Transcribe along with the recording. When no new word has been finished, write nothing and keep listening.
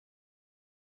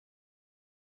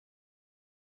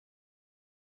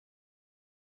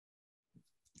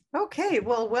Okay,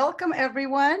 well, welcome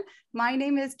everyone. My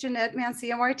name is Jeanette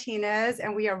Mancia Martinez,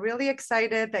 and we are really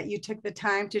excited that you took the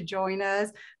time to join us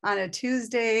on a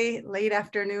Tuesday, late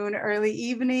afternoon, early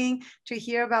evening to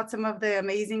hear about some of the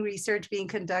amazing research being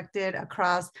conducted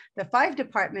across the 5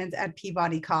 departments at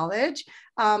Peabody College.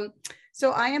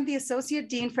 So I am the Associate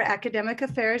Dean for Academic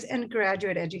Affairs and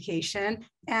Graduate Education,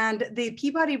 and the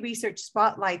Peabody Research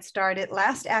Spotlight started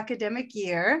last academic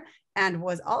year and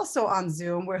was also on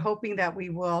Zoom. We're hoping that we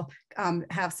will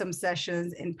have some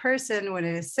sessions in person when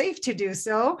it is safe to do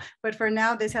so. But for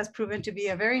now, this has proven to be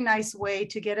a very nice way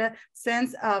to get a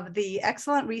sense of the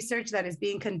excellent research that is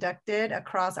being conducted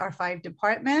across our 5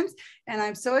 departments. And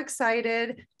I'm so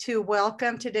excited to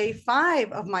welcome today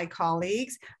 5 of my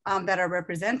colleagues that are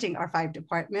representing our 5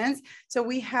 departments. So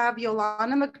we have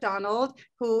Yolanda McDonald,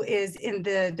 who is in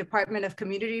the Department of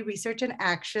Community Research and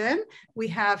Action. We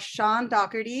have Sean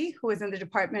Doherty, who is in the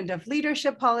Department of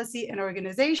Leadership, Policy, and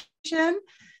Organization.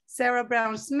 Sarah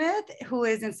Brown-Smith, who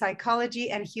is in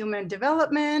Psychology and Human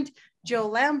Development. Joe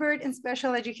Lambert in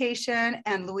Special Education,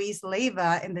 and Luis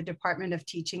Leiva in the Department of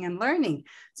Teaching and Learning.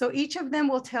 So each of them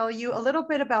will tell you a little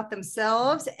bit about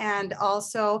themselves and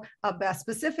also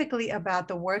specifically about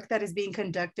the work that is being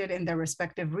conducted in their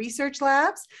respective research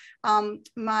labs.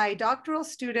 My doctoral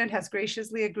student has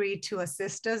graciously agreed to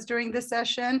assist us during this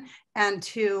session and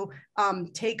to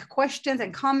take questions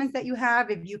and comments that you have.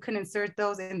 If you can insert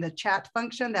those in the chat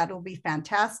function, that will be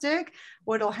fantastic.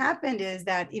 What will happen is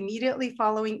that immediately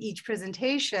following each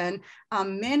presentation,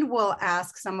 Min will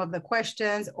ask some of the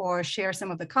questions or share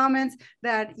some of the comments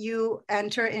that you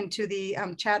enter into the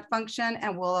chat function,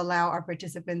 and will allow our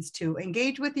participants to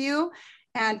engage with you.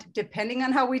 And depending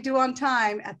on how we do on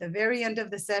time, at the very end of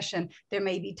the session, there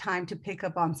may be time to pick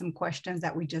up on some questions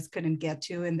that we just couldn't get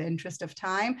to in the interest of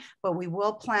time, but we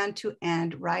will plan to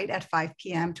end right at 5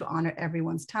 p.m. to honor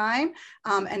everyone's time.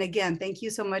 And again, thank you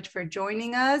so much for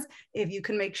joining us. If you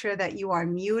can make sure that you are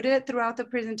muted throughout the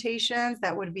presentations,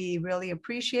 that would be really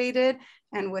appreciated.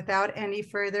 And without any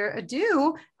further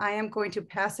ado, I am going to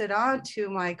pass it on to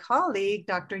my colleague,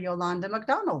 Dr. Yolanda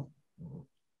McDonald.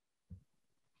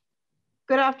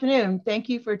 Good afternoon. Thank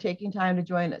you for taking time to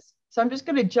join us. So I'm just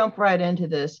going to jump right into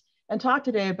this and talk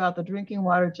today about the Drinking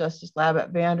Water Justice Lab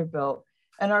at Vanderbilt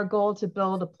and our goal to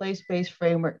build a place-based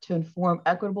framework to inform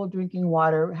equitable drinking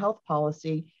water health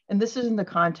policy. And this is in the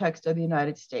context of the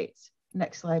United States.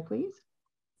 Next slide, please.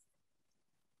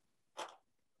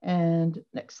 And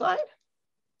next slide.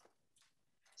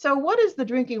 So what is the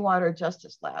Drinking Water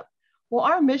Justice Lab? Well,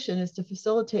 our mission is to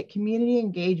facilitate community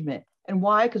engagement. And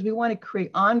why? Because we want to create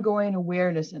ongoing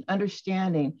awareness and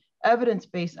understanding,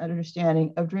 evidence-based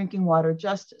understanding of drinking water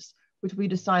justice, which we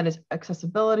define as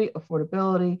accessibility,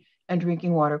 affordability, and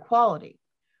drinking water quality.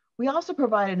 We also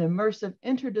provide an immersive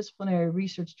interdisciplinary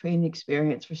research training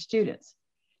experience for students.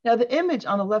 Now, the image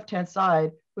on the left-hand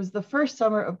side was the first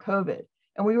summer of COVID,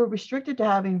 and we were restricted to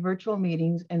having virtual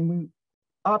meetings, and we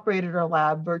operated our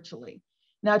lab virtually.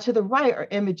 Now, to the right are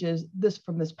images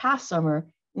from this past summer,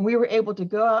 when we were able to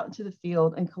go out into the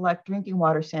field and collect drinking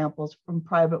water samples from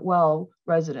private well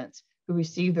residents who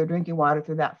received their drinking water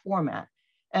through that format.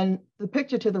 And the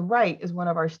picture to the right is one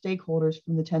of our stakeholders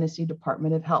from the Tennessee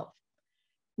Department of Health.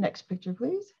 Next picture,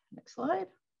 please. Next slide.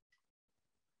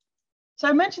 So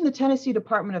I mentioned the Tennessee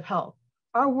Department of Health.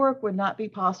 Our work would not be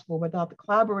possible without the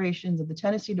collaborations of the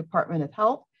Tennessee Department of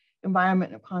Health,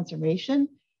 Environment and Conservation,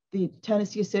 the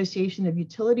Tennessee Association of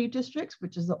Utility Districts,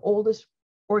 which is the oldest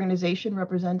organization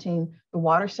representing the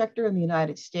water sector in the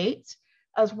United States,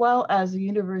 as well as the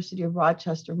University of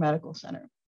Rochester Medical Center.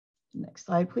 Next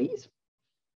slide, please.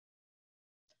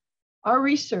 Our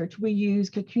research, we use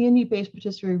community-based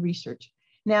participatory research.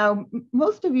 Now,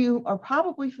 most of you are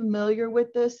probably familiar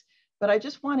with this, but I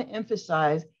just want to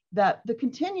emphasize that the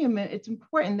continuum, it's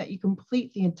important that you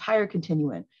complete the entire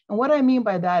continuum. And what I mean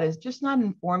by that is just not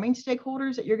informing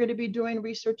stakeholders that you're going to be doing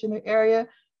research in their area,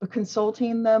 but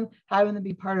consulting them, having them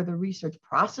be part of the research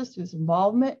process through this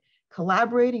involvement,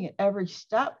 collaborating at every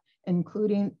step,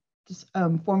 including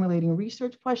formulating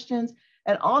research questions,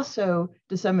 and also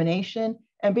dissemination,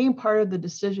 and being part of the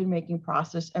decision-making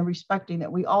process and respecting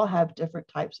that we all have different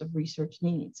types of research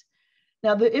needs.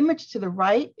 Now, the image to the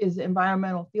right is the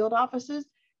environmental field offices,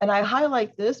 and I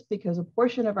highlight this because a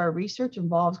portion of our research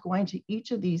involves going to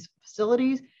each of these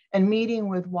facilities and meeting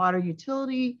with water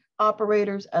utility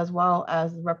operators, as well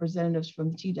as the representatives from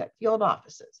the TDEC field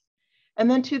offices. And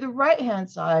then to the right-hand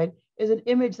side is an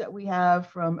image that we have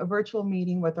from a virtual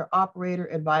meeting with our operator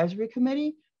advisory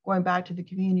committee, going back to the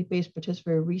community-based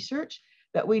participatory research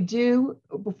that we do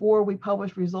before we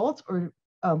publish results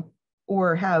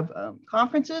or have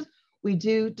conferences. We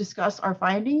do discuss our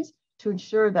findings to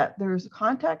ensure that there's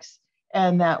context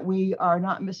and that we are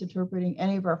not misinterpreting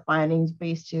any of our findings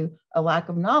based to a lack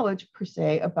of knowledge per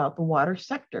se about the water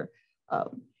sector.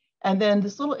 And then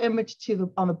this little image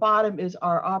on the bottom is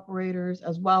our operators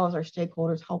as well as our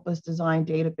stakeholders help us design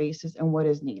databases and what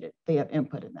is needed. They have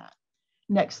input in that.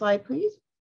 Next slide, please.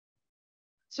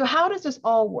 So how does this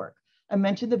all work? I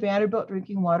mentioned the Vanderbilt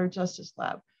Drinking Water Justice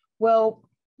Lab. Well,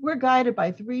 we're guided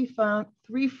by three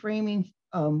framing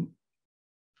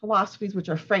philosophies, which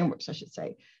are frameworks, I should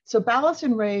say. So Ballas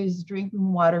and Ray's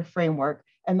drinking water framework,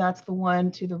 and that's the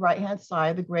one to the right-hand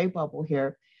side, the gray bubble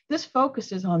here. This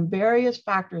focuses on various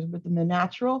factors within the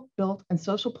natural, built, and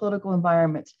social political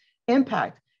environments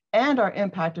impact and are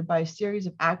impacted by a series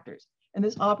of actors. And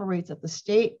this operates at the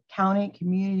state, county,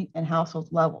 community, and household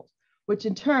levels, which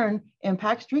in turn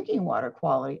impacts drinking water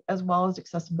quality as well as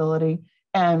accessibility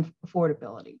and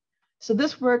affordability. So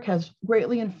this framework has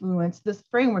greatly influenced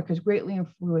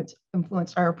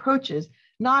our approaches,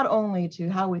 not only to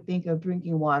how we think of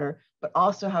drinking water, but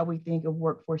also how we think of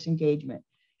workforce engagement.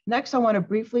 Next, I want to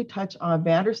briefly touch on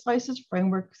Vanderslice's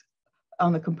frameworks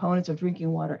on the components of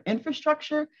drinking water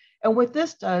infrastructure. And what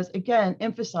this does, again,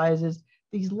 emphasizes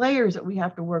these layers that we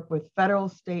have to work with federal,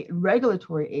 state, and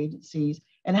regulatory agencies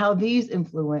and how these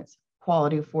influence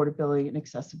quality, affordability, and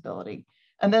accessibility.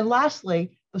 And then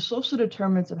lastly, the social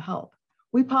determinants of health.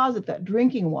 We posit that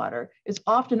drinking water is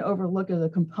often overlooked as a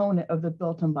component of the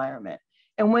built environment.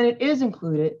 And when it is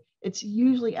included, it's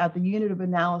usually at the unit of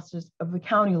analysis of the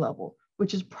county level,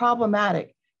 which is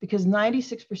problematic because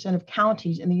 96% of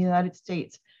counties in the United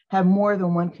States have more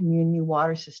than one community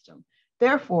water system.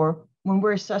 Therefore, when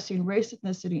we're assessing race,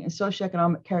 ethnicity, and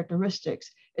socioeconomic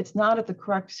characteristics, it's not at the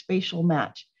correct spatial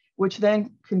match, which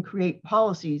then can create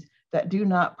policies that do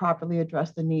not properly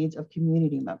address the needs of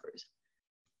community members.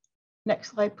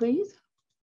 Next slide, please.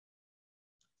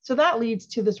 So that leads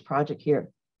to this project here.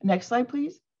 Next slide,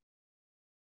 please.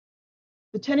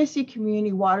 The Tennessee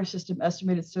Community Water System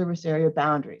Estimated Service Area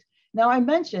Boundaries. Now, I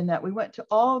mentioned that we went to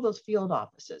all of those field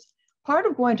offices. Part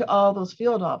of going to all of those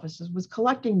field offices was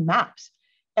collecting maps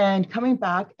and coming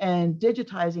back and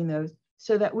digitizing those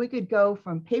so that we could go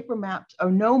from paper maps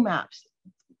or no maps,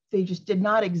 they just did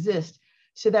not exist,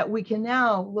 so that we can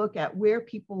now look at where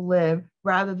people live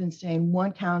rather than saying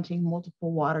one county,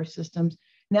 multiple water systems.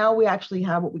 Now we actually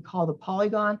have what we call the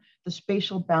polygon, the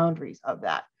spatial boundaries of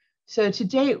that. So to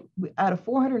date, out of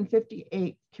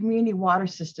 458 community water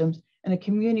systems, and a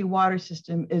community water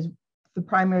system is the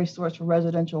primary source for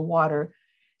residential water,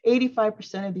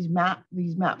 85% of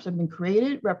these maps have been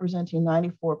created, representing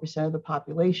 94% of the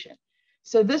population.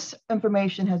 So this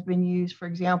information has been used, for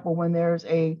example, when there's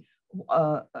a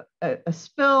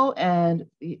spill and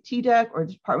the TDEC or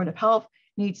Department of Health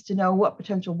needs to know what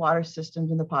potential water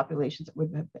systems in the populations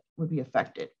that would be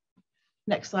affected.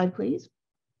 Next slide, please.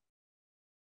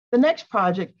 The next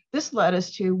project, this led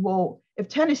us to, well, if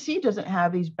Tennessee doesn't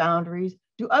have these boundaries,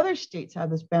 do other states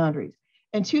have these boundaries?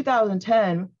 In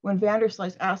 2010, when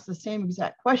Vanderslice asked the same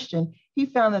exact question, he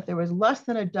found that there was less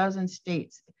than a dozen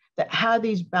states that had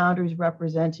these boundaries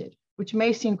represented, which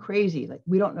may seem crazy, like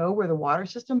we don't know where the water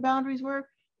system boundaries were.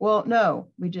 Well, no,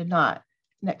 we did not.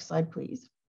 Next slide, please.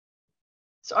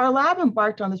 So our lab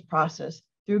embarked on this process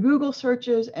through Google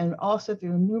searches and also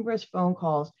through numerous phone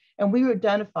calls, and we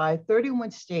identified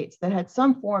 31 states that had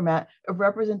some format of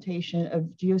representation of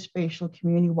geospatial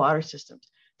community water systems.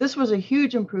 This was a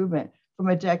huge improvement from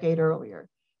a decade earlier.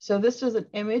 So this is an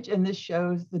image, and this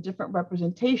shows the different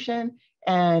representation.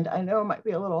 And I know it might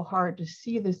be a little hard to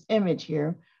see this image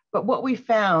here, but what we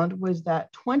found was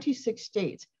that 26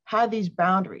 states had these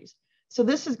boundaries. So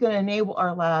this is going to enable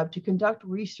our lab to conduct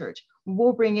research.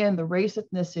 We'll bring in the race,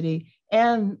 ethnicity,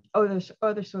 and other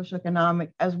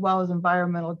socioeconomic as well as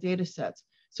environmental data sets,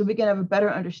 so we can have a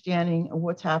better understanding of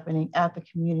what's happening at the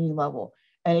community level.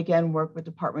 And again, work with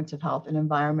departments of health and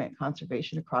environment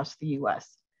conservation across the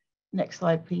US. Next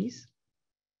slide, please.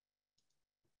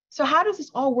 So how does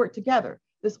this all work together?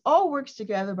 This all works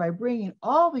together by bringing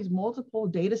all these multiple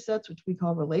data sets, which we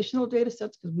call relational data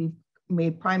sets because we've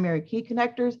made primary key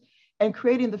connectors, and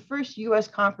creating the first US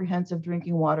comprehensive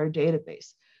drinking water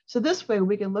database. So this way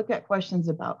we can look at questions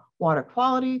about water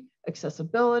quality,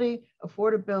 accessibility,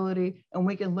 affordability, and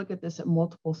we can look at this at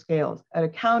multiple scales at a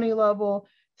county level,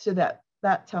 so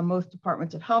that's how most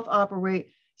departments of health operate.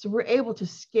 So we're able to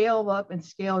scale up and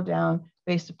scale down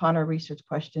based upon our research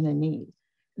question and need.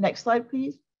 Next slide,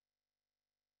 please.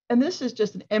 And this is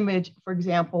just an image, for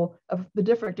example, of the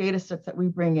different data sets that we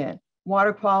bring in.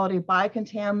 Water quality by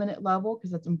contaminant level,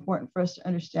 because it's important for us to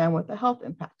understand what the health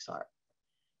impacts are.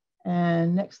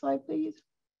 And next slide, please.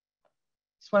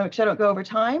 Just want to make sure I don't go over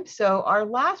time. So our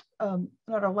last,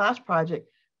 not our last project,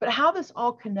 but how this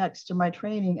all connects to my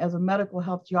training as a medical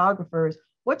health geographer is,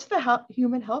 what's the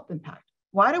human health impact?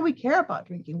 Why do we care about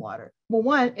drinking water? Well,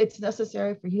 one, it's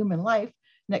necessary for human life.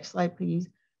 Next slide, please.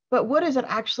 But what does it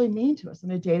actually mean to us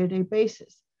on a day-to-day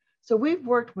basis? So we've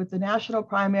worked with the National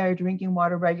Primary Drinking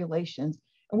Water Regulations,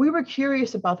 and we were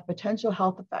curious about the potential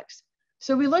health effects.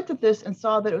 So we looked at this and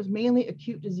saw that it was mainly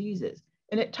acute diseases,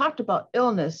 and it talked about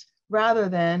illness rather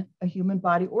than a human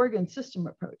body organ system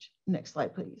approach. Next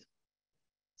slide, please.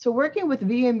 So working with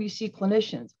VMUC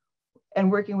clinicians and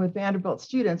working with Vanderbilt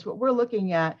students, what we're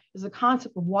looking at is the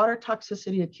concept of water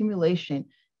toxicity accumulation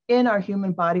in our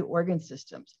human body organ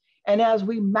systems. And as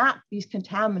we map these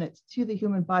contaminants to the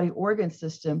human body organ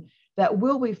system, that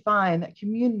will we find that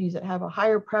communities that have a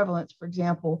higher prevalence, for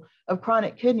example, of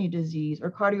chronic kidney disease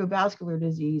or cardiovascular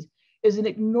disease, is an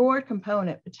ignored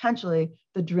component, potentially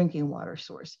the drinking water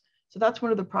source. So that's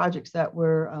one of the projects that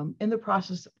we're in the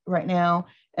process right now.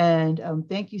 And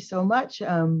thank you so much.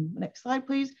 Next slide,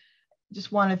 please.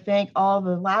 Just want to thank all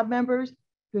the lab members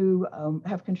who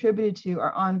have contributed to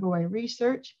our ongoing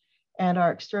research and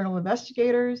our external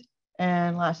investigators,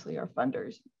 and lastly, our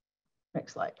funders.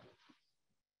 Next slide.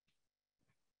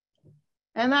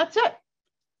 And that's it.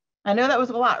 I know that was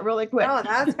a lot really quick. Oh,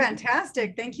 that's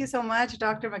fantastic. Thank you so much,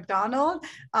 Dr. McDonald.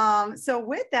 So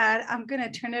with that, I'm going to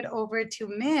turn it over to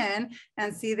Min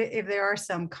and see if there are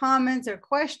some comments or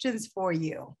questions for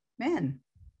you. Min.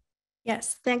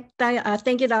 Yes, thank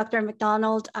you, Dr.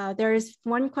 McDonald. There is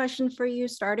one question for you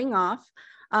starting off.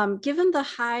 Given the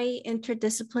high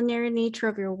interdisciplinary nature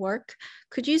of your work,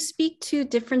 could you speak to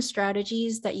different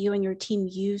strategies that you and your team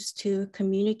use to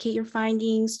communicate your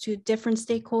findings to different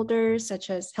stakeholders, such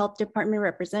as health department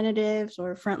representatives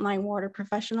or frontline water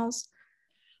professionals?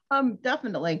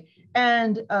 Definitely.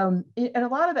 And a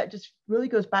lot of that just really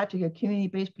goes back to your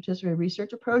community-based participatory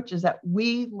research approach, is that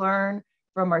we learn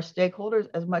from our stakeholders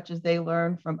as much as they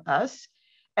learn from us,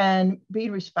 and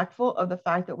being respectful of the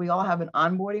fact that we all have an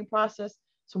onboarding process.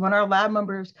 So when our lab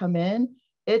members come in,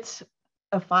 it's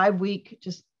a 5-week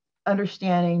just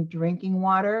understanding drinking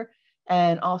water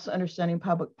and also understanding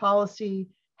public policy,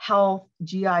 health,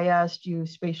 GIS,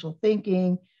 geospatial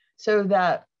thinking, so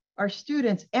that our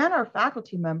students and our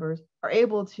faculty members are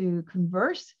able to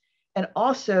converse, and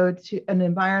also to an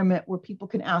environment where people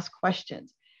can ask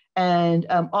questions, and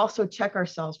also check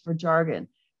ourselves for jargon.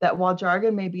 That while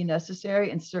jargon may be necessary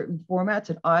in certain formats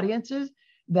and audiences,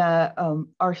 that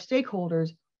our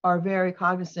stakeholders are very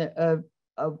cognizant of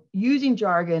using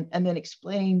jargon and then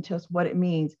explaining to us what it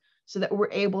means, so that we're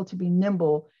able to be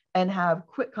nimble and have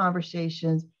quick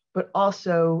conversations, but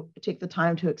also take the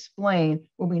time to explain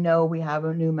when we know we have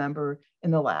a new member in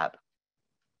the lab.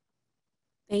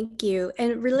 Thank you.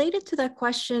 And related to that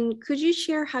question, could you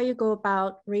share how you go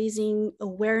about raising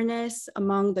awareness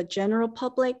among the general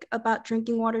public about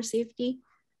drinking water safety?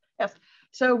 Yes.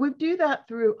 So we do that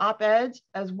through op-eds,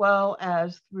 as well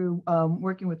as through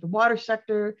working with the water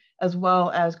sector, as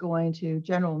well as going to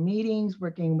general meetings,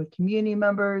 working with community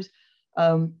members.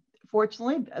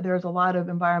 Fortunately, there's a lot of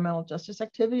environmental justice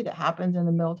activity that happens in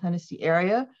the Middle Tennessee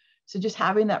area. So just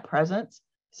having that presence.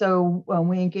 So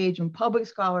we engage in public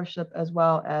scholarship, as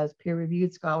well as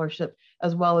peer-reviewed scholarship,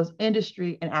 as well as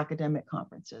industry and academic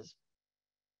conferences.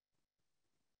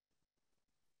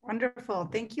 Wonderful.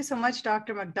 Thank you so much,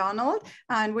 Dr. McDonald.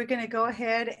 And we're going to go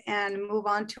ahead and move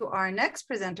on to our next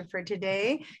presenter for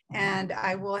today. And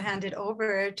I will hand it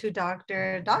over to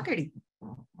Dr. Dougherty.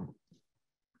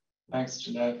 Thanks,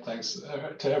 Jeanette. Thanks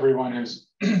to everyone who's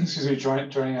excuse me,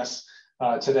 joining us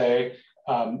today.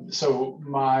 So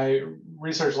my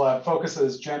research lab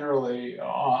focuses generally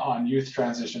on youth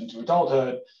transition to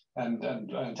adulthood, and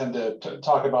I tend to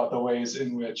talk about the ways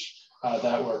in which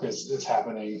that work is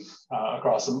happening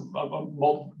across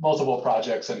multiple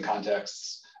projects and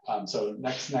contexts. So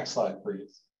next slide,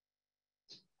 please.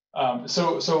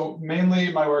 So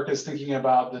mainly my work is thinking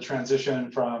about the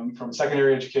transition from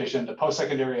secondary education to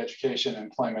post-secondary education,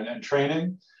 employment, and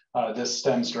training. This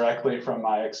stems directly from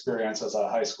my experience as a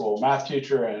high school math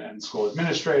teacher and school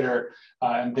administrator,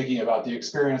 and thinking about the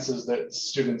experiences that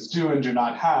students do and do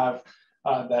not have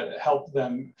that help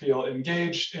them feel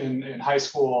engaged in high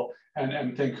school,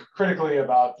 and think critically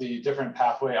about the different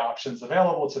pathway options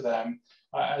available to them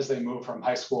as they move from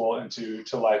high school into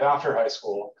life after high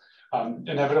school.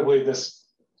 Inevitably, this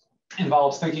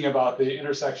involves thinking about the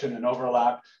intersection and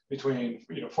overlap between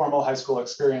formal high school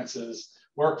experiences,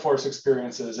 workforce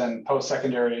experiences, and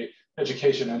post-secondary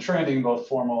education and training, both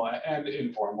formal and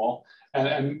informal.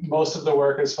 And most of the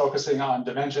work is focusing on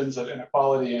dimensions of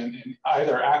inequality in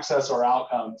either access or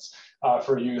outcomes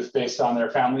for youth based on their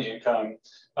family income,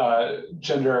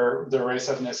 gender, their race,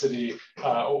 ethnicity,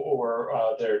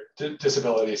 or their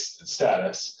disability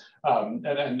status.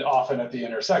 And often at the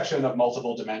intersection of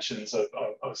multiple dimensions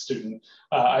of student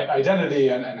identity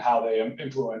and how they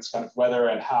influence kind of whether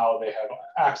and how they have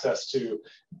access to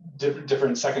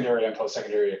different secondary and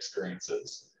post-secondary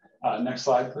experiences. Next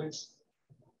slide, please.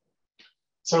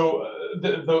 So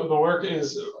the work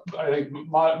is, I think,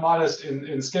 modest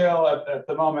in scale. At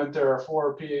the moment, there are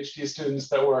 4 PhD students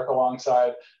that work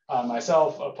alongside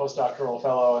myself, a postdoctoral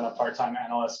fellow and a part-time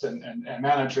analyst and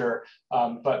manager,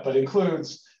 but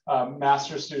includes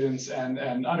master's students and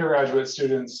undergraduate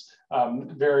students,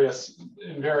 in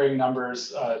varying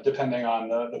numbers depending on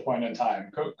the point in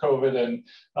time. COVID and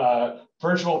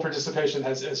virtual participation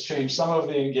has changed some of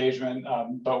the engagement,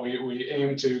 but we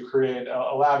aim to create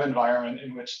a lab environment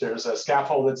in which there's a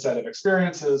scaffolded set of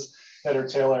experiences that are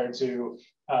tailored to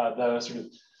the sort of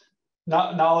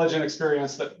knowledge and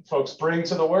experience that folks bring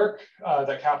to the work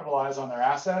that capitalize on their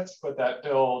assets, but that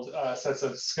build sets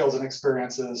of skills and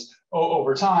experiences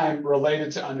over time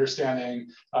related to understanding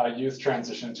youth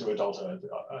transition to adulthood.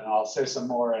 And I'll say some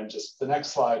more in just the next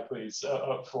slide, please,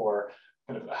 for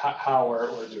kind of how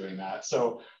we're doing that.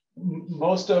 So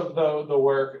most of the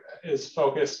work is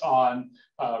focused on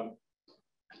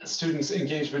students'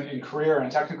 engagement in career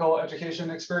and technical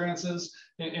education experiences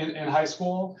in high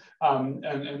school.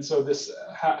 And so this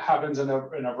happens in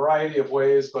a variety of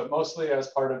ways, but mostly as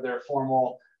part of their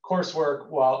formal coursework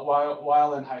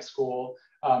while in high school,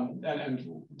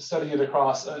 and studying it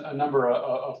across a number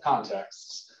of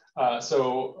contexts.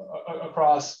 So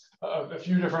across a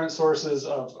few different sources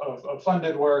of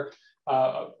funded work,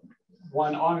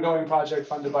 one ongoing project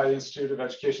funded by the Institute of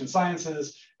Education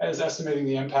Sciences is estimating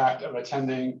the impact of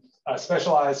attending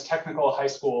specialized technical high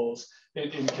schools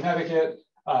in Connecticut.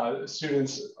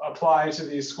 Students apply to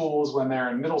these schools when they're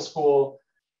in middle school,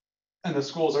 and the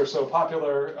schools are so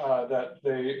popular that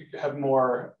they have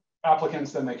more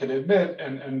applicants than they can admit.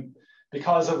 And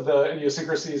because of the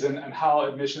idiosyncrasies and how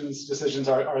admissions decisions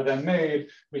are then made,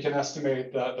 we can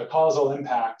estimate the causal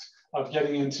impact of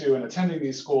getting into and attending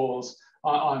these schools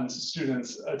on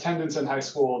students' attendance in high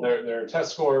school, their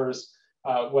test scores,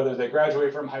 whether they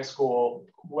graduate from high school,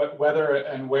 whether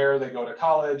and where they go to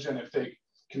college, and if they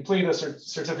complete a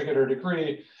certificate or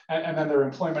degree, and then their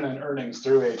employment and earnings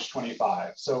through age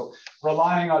 25. So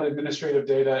relying on administrative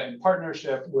data in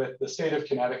partnership with the state of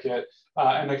Connecticut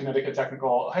and the Connecticut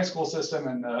Technical High School System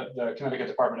and the Connecticut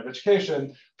Department of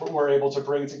Education, we're able to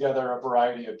bring together a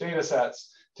variety of data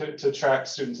sets to track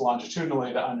students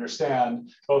longitudinally to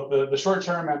understand both the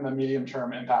short-term and the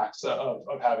medium-term impacts of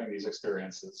having these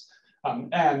experiences.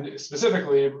 And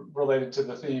specifically related to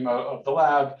the theme of the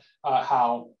lab,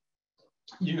 how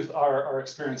youth are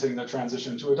experiencing the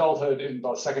transition to adulthood in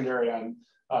both secondary and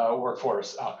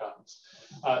workforce outcomes.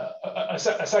 A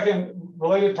second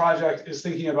related project is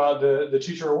thinking about the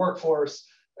teacher workforce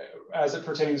as it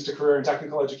pertains to career and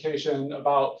technical education.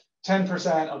 About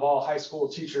 10% of all high school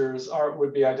teachers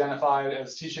would be identified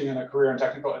as teaching in a career and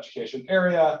technical education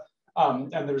area.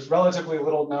 And there's relatively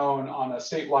little known on a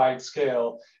statewide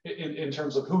scale in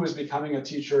terms of who is becoming a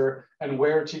teacher and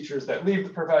where teachers that leave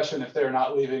the profession, if they're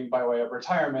not leaving by way of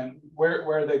retirement,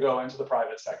 where they go into the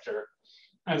private sector.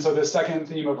 And so this second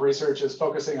theme of research is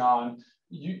focusing on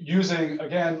using,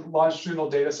 again, longitudinal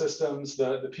data systems,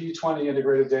 the P20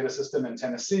 integrated data system in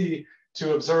Tennessee,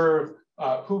 to observe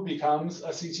who becomes a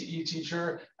CTE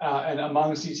teacher, and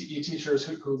among CTE teachers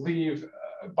who leave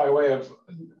by way of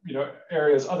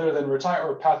areas other than retire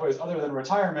or pathways other than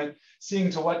retirement, seeing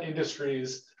to what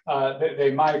industries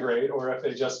they migrate, or if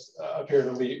they just appear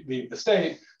to leave the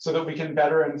state, so that we can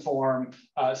better inform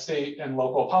state and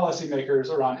local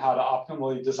policymakers around how to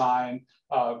optimally design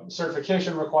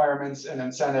certification requirements and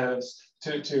incentives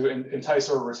to entice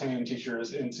or retain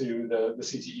teachers into the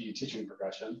CTE teaching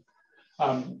profession.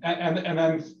 And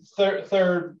then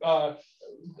third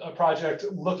a project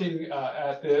looking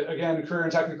at again, career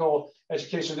and technical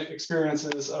education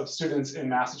experiences of students in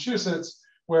Massachusetts,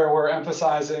 where we're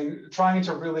emphasizing trying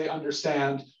to really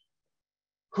understand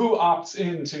who opts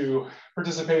into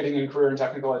participating in career and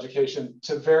technical education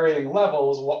to varying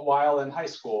levels while in high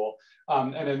school.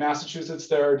 And in Massachusetts,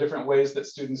 there are different ways that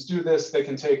students do this. They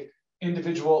can take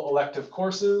individual elective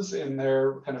courses in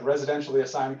their kind of residentially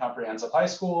assigned comprehensive high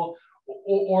school,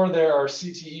 or there are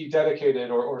CTE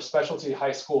dedicated or specialty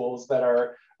high schools that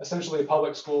are essentially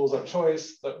public schools of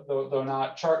choice, though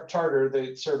not chartered.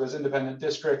 They serve as independent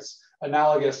districts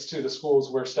analogous to the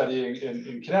schools we're studying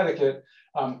in Connecticut.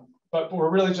 But we're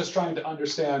really just trying to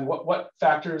understand what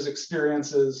factors,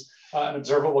 experiences, and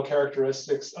observable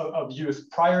characteristics of youth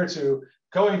prior to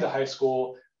going to high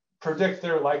school predict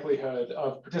their likelihood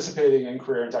of participating in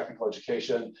career and technical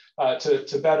education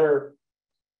to better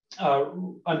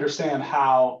understand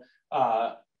how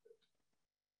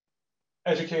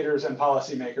educators and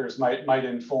policymakers might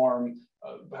inform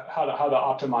how to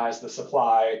optimize the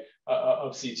supply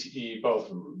of CTE,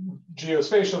 both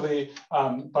geospatially,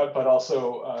 but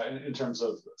also in terms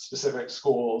of specific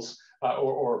schools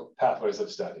or pathways of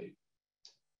study.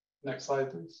 Next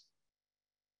slide, please.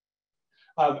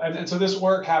 And so this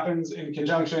work happens in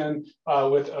conjunction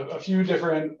with a few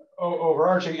different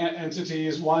overarching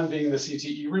entities, one being the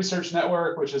CTE Research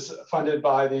Network, which is funded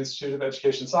by the Institute of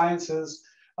Education Sciences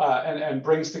and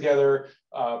brings together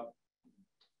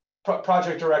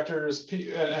project directors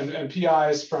and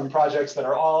PIs from projects that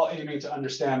are all aiming to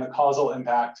understand the causal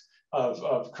impact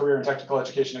of career and technical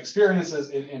education experiences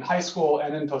in high school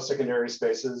and in post-secondary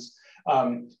spaces,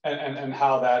 and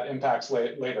how that impacts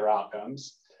later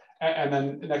outcomes. And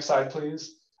then next slide,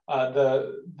 please.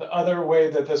 The other way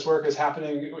that this work is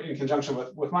happening in conjunction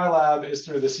with my lab is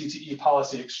through the CTE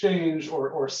Policy Exchange,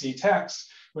 or CTEX,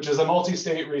 which is a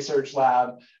multi-state research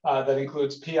lab that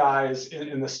includes PIs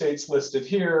in the states listed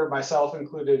here, myself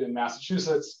included in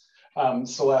Massachusetts,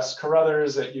 Celeste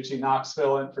Carruthers at UT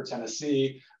Knoxville and for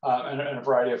Tennessee, and a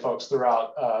variety of folks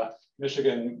throughout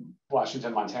Michigan,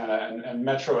 Washington, Montana, and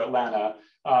Metro Atlanta.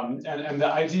 And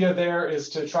the idea there is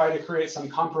to try to create some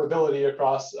comparability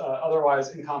across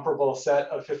otherwise incomparable set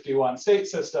of 51 state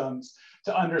systems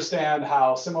to understand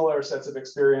how similar sets of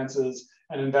experiences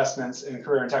and investments in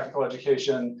career and technical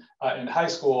education in high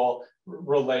school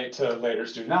relate to later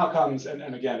student outcomes,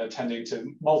 and again, attending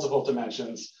to multiple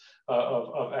dimensions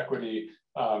of equity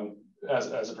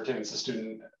as it pertains to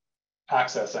student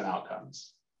access and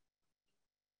outcomes.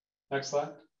 Next slide.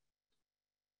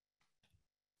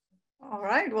 All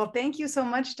right, well, thank you so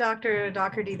much, Dr.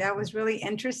 Doherty. That was really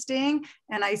interesting.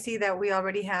 And I see that we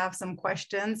already have some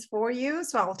questions for you.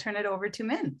 So I'll turn it over to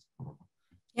Min.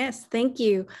 Yes, thank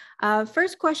you.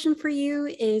 First question for you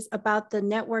is about the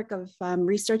network of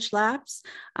research labs.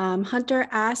 Hunter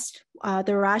asked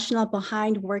the rationale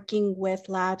behind working with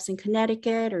labs in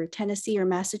Connecticut or Tennessee or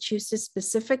Massachusetts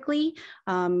specifically,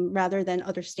 rather than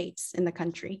other states in the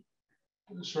country.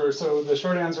 Sure. So the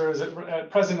short answer is that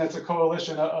at present, it's a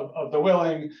coalition of the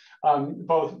willing,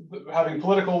 both having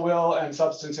political will and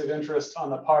substantive interest on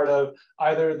the part of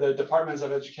either the departments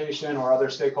of education or other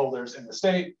stakeholders in the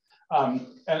state.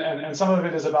 And some of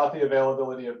it is about the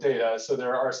availability of data. So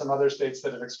there are some other states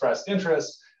that have expressed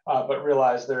interest, but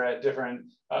realize they're at different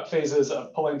phases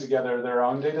of pulling together their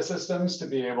own data systems to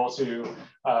be able to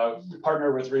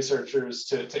partner with researchers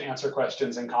to answer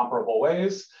questions in comparable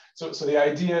ways. So the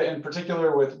idea in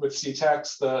particular with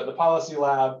CTEX, the policy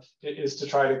lab, is to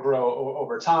try to grow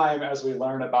over time as we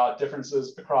learn about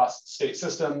differences across state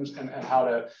systems and how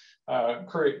to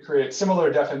create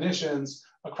similar definitions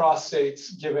across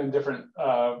states given different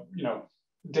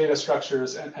data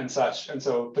structures and such. And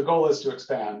so the goal is to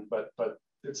expand, but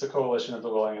it's a coalition of the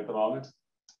willing at the moment.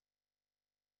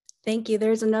 Thank you.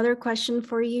 There's another question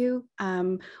for you.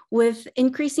 With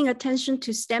increasing attention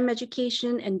to STEM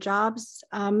education and jobs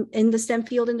in the STEM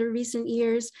field in the recent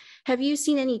years, have you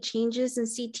seen any changes in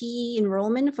CTE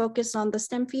enrollment focused on the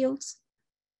STEM fields?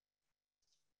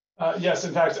 Yes,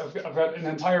 in fact, I've got an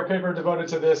entire paper devoted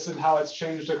to this and how it's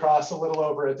changed across a little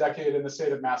over a decade in the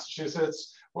state of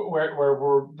Massachusetts, where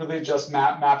we're really just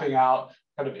mapping out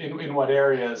kind of in what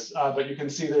areas, but you can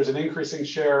see there's an increasing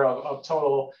share of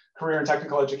total career and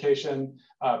technical education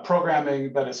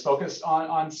programming that is focused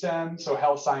on STEM, so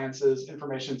health sciences,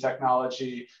 information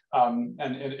technology, and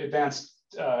advanced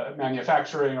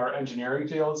manufacturing or engineering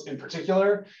fields in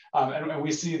particular. And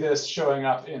we see this showing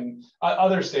up in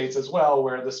other states as well,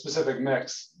 where the specific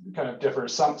mix kind of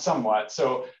differs somewhat.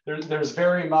 So there's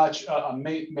very much a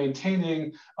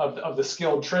maintaining of the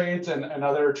skilled trades and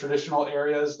other traditional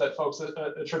areas that folks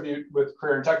attribute with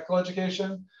career and technical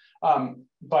education,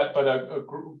 but a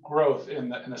growth in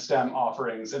the STEM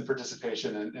offerings and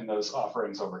participation in those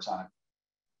offerings over time.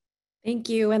 Thank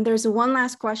you. And there's one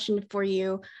last question for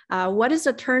you. What is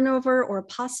the turnover or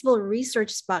possible research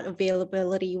spot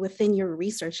availability within your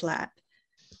research lab?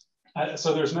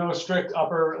 So there's no strict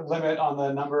upper limit on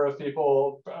the number of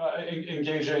people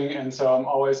engaging. And so I'm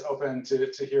always open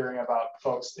to hearing about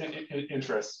folks'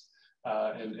 interest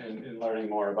in learning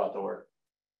more about the work.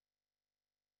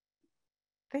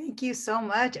 Thank you so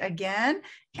much again.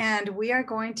 And we are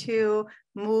going to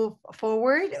move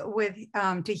forward with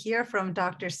to hear from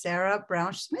Dr. Sarah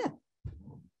Brown-Smith.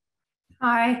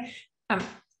 Hi.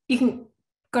 You can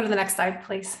go to the next slide,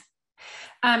 please.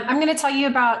 I'm going to tell you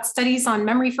about studies on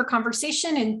memory for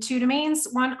conversation in two domains,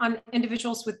 one on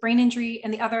individuals with brain injury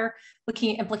and the other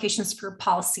looking at implications for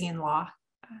policy and law.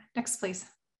 Next, please.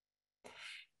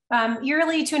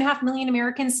 Yearly, 2.5 million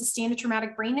Americans sustain a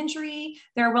traumatic brain injury.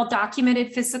 There are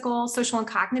well-documented physical, social, and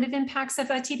cognitive impacts of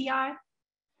TBI.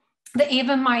 The aim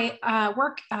of my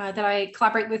work that I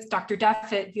collaborate with Dr.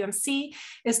 Duff at UMC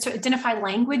is to identify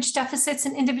language deficits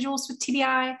in individuals with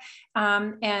TBI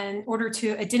in order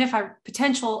to identify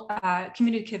potential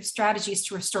communicative strategies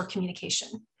to restore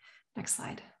communication. Next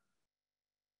slide.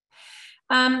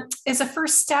 As a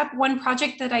first step, one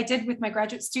project that I did with my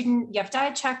graduate student, Yev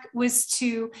Diachek, was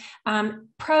to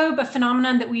probe a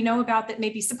phenomenon that we know about that may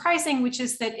be surprising, which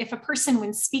is that if a person,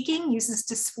 when speaking, uses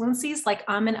disfluencies like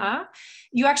and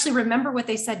you actually remember what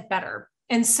they said better.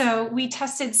 And so we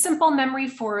tested simple memory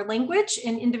for language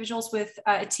in individuals with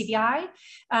TBI,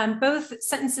 both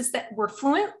sentences that were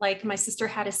fluent, like my sister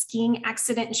had a skiing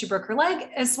accident and she broke her leg,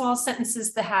 as well as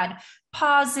sentences that had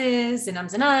pauses and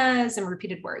ums and uhs and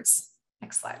repeated words.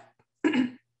 Next slide.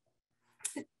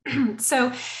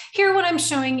 So here what I'm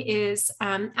showing is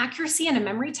accuracy in a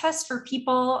memory test for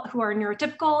people who are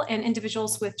neurotypical and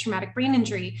individuals with traumatic brain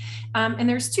injury. And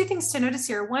there's two things to notice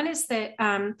here. One is that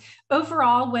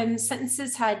overall, when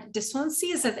sentences had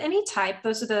disfluencies of any type,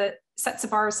 those are the sets of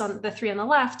bars on the three on the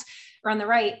left, or on the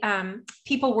right,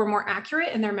 people were more accurate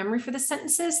in their memory for the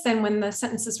sentences than when the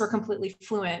sentences were completely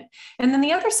fluent. And then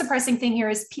the other surprising thing here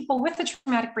is people with a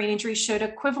traumatic brain injury showed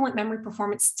equivalent memory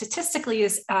performance statistically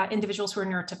as individuals who are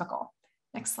neurotypical.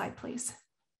 Next slide, please.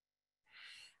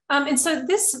 And so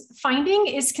this finding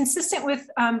is consistent with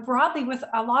broadly with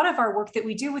a lot of our work that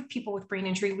we do with people with brain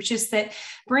injury, which is that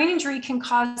brain injury can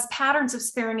cause patterns of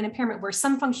sparing and impairment where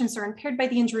some functions are impaired by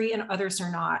the injury and others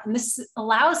are not. And this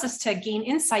allows us to gain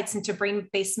insights into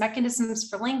brain-based mechanisms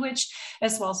for language,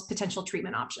 as well as potential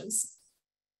treatment options.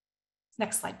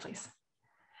 Next slide, please.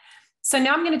 So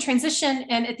now I'm going to transition,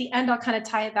 and at the end, I'll kind of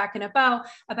tie it back in a bow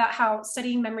about how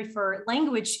studying memory for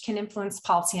language can influence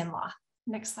policy and law.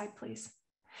 Next slide, please.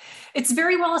 It's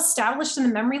very well established in the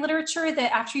memory literature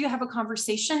that after you have a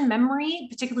conversation, memory,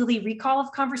 particularly recall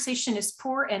of conversation, is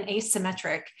poor and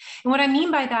asymmetric. And what I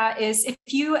mean by that is if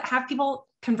you have people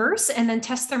converse and then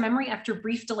test their memory after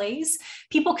brief delays,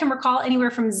 people can recall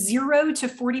anywhere from 0 to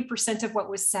 40% of what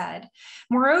was said.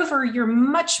 Moreover, you're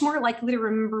much more likely to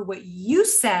remember what you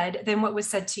said than what was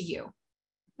said to you.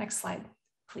 Next slide,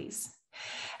 please.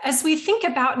 As we think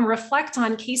about and reflect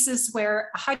on cases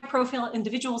where high-profile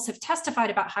individuals have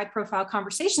testified about high-profile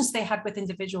conversations they had with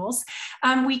individuals,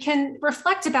 we can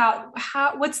reflect about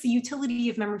what's the utility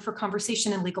of memory for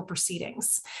conversation in legal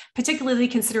proceedings, particularly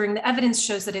considering the evidence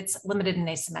shows that it's limited and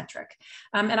asymmetric.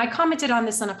 And I commented on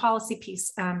this on a policy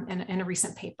piece in a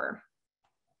recent paper.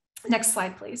 Next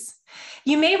slide, please.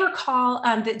 You may recall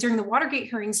that during the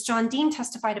Watergate hearings, John Dean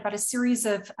testified about a series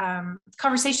of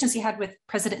conversations he had with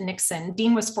President Nixon.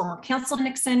 Dean was former counsel to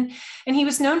Nixon, and he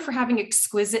was known for having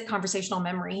exquisite conversational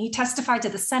memory. He testified to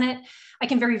the Senate. I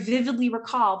can very vividly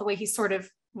recall the way he sort of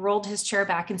rolled his chair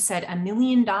back and said, $1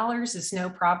 million is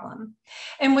no problem.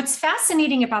 And what's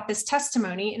fascinating about this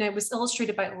testimony, and it was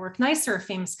illustrated by Ulrich Neisser, a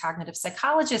famous cognitive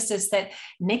psychologist, is that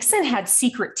Nixon had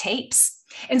secret tapes.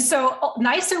 And so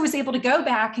Neisser was able to go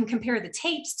back and compare the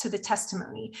tapes to the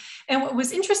testimony. And what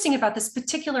was interesting about this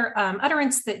particular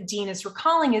utterance that Dean is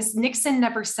recalling is Nixon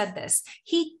never said this.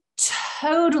 He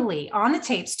totally, on the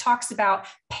tapes, talks about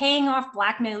paying off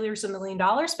blackmailers $1 million,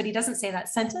 but he doesn't say that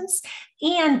sentence.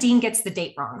 And Dean gets the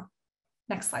date wrong.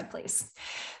 Next slide, please.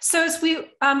 So as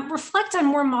we reflect on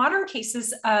more modern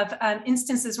cases of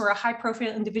instances where a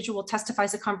high-profile individual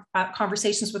testifies at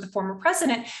conversations with a former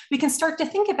president, we can start to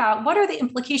think about what are the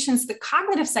implications that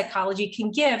cognitive psychology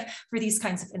can give for these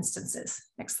kinds of instances.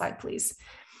 Next slide, please.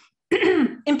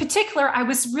 In particular, I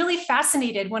was really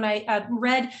fascinated when I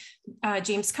read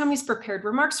James Comey's prepared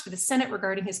remarks for the Senate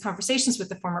regarding his conversations with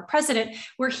the former president,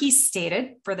 where he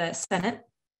stated for the Senate,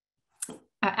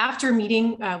 after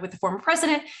meeting with the former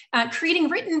president, creating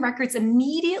written records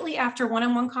immediately after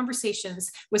one-on-one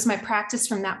conversations was my practice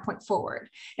from that point forward.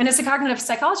 And as a cognitive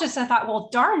psychologist, I thought, well,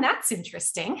 darn, that's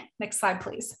interesting. Next slide,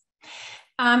 please.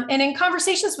 And in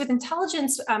conversations with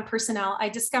intelligence personnel, I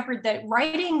discovered that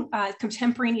writing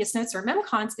contemporaneous notes or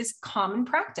memcons is common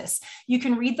practice. You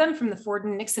can read them from the Ford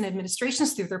and Nixon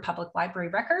administrations through their public library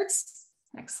records.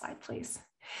 Next slide, please.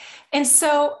 And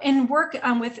so in work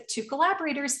with two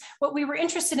collaborators, what we were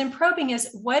interested in probing is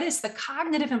what is the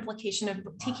cognitive implication of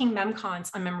taking memcons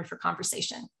on memory for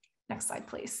conversation? Next slide,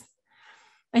 please.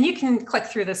 And you can click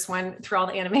through this one, through all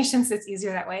the animations. It's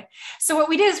easier that way. So what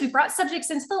we did is we brought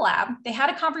subjects into the lab. They had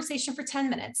a conversation for 10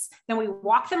 minutes. Then we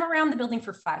walked them around the building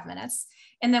for 5 minutes.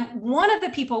 And then one of the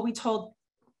people we told,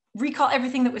 recall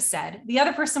everything that was said. The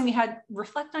other person we had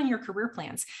reflect on your career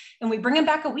plans. And we bring them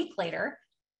back a week later.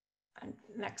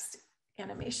 Next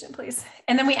animation, please.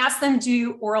 And then we asked them to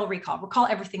do oral recall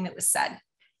everything that was said.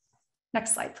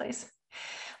 Next slide, please.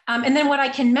 And then what I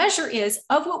can measure is,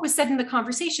 of what was said in the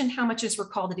conversation, how much is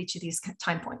recalled at each of these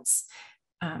time points.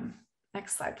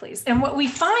 Next slide, please. And what we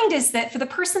find is that for the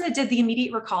person that did the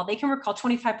immediate recall, they can recall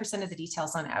 25% of the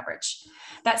details on average.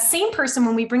 That same person,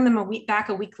 when we bring them back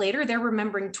a week later, they're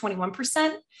remembering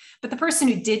 21%, but the person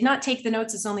who did not take the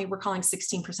notes is only recalling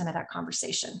 16% of that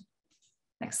conversation.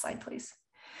 Next slide, please.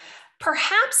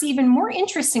 Perhaps even more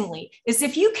interestingly is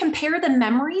if you compare the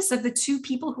memories of the two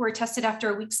people who were tested after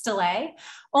a week's delay,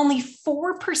 only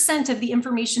 4% of the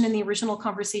information in the original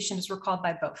conversation is recalled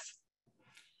by both.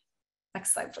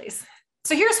 Next slide, please.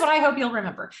 So here's what I hope you'll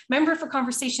remember. Memory for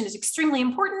conversation is extremely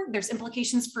important. There's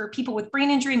implications for people with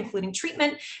brain injury, including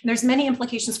treatment. And there's many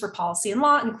implications for policy and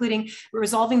law, including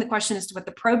resolving the question as to what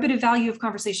the probative value of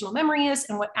conversational memory is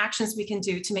and what actions we can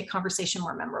do to make conversation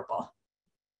more memorable.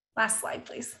 Last slide,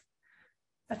 please.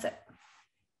 That's it.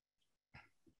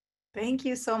 Thank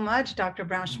you so much, Dr.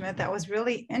 Brown-Schmidt. That was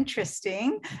really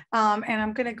interesting. And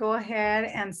I'm going to go ahead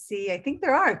and see, I think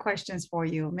there are questions for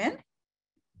you, Min.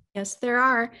 Yes, there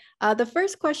are. The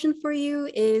first question for you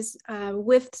is,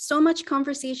 with so much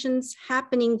conversations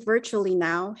happening virtually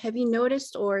now, have you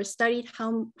noticed or studied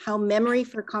how memory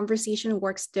for conversation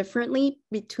works differently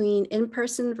between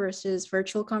in-person versus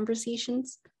virtual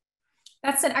conversations?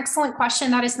 That's an excellent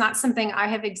question. That is not something I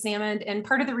have examined. And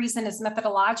part of the reason is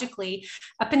methodologically,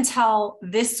 up until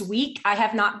this week, I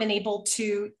have not been able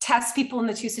to test people in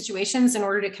the two situations in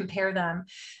order to compare them.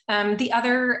 The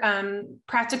other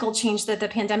practical change that the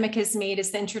pandemic has made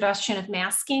is the introduction of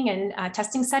masking and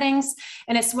testing settings.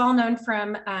 And it's well known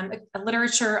from a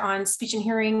literature on speech and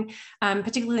hearing,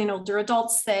 particularly in older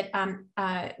adults, that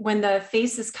when the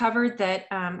face is covered, that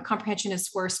comprehension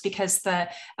is worse because the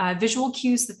visual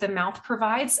cues that the mouth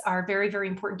provides are very, very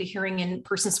important to hearing in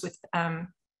persons with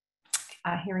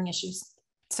hearing issues.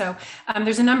 So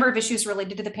there's a number of issues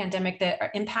related to the pandemic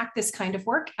that impact this kind of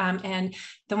work. And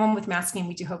the one with masking,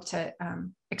 we do hope to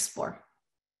explore.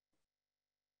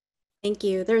 Thank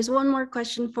you. There's one more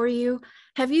question for you.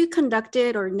 Have you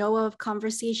conducted or know of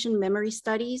conversation memory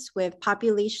studies with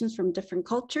populations from different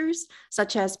cultures,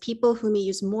 such as people who may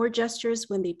use more gestures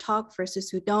when they talk versus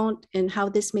who don't, and how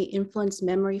this may influence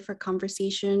memory for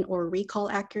conversation or recall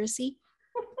accuracy?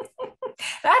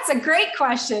 That's a great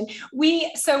question.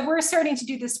 So we're starting to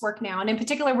do this work now. And in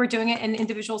particular, we're doing it in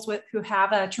individuals who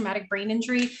have a traumatic brain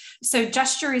injury. So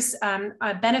gesture is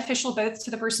beneficial both to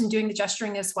the person doing the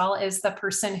gesturing as well as the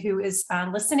person who is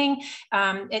listening.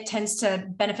 It tends to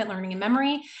benefit learning and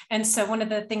memory. And so one of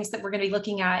the things that we're going to be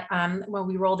looking at when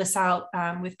we roll this out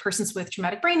with persons with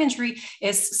traumatic brain injury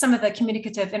is some of the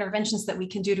communicative interventions that we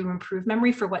can do to improve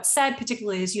memory for what's said,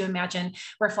 particularly as you imagine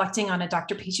reflecting on a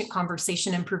doctor-patient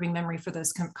conversation, improving memory for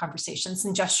those conversations.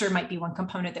 And gesture might be one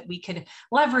component that we could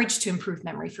leverage to improve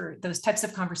memory for those types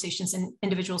of conversations in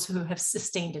individuals who have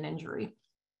sustained an injury.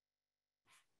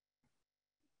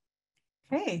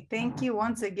 Okay, thank you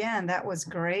once again. That was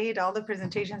great. All the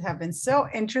presentations have been so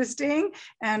interesting.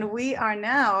 And we are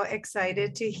now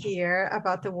excited to hear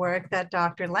about the work that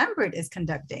Dr. Lambert is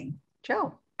conducting.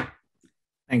 Joe.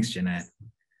 Thanks, Jeanette.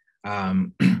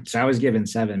 So I was given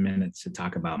 7 minutes to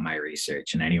talk about my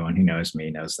research, and anyone who knows me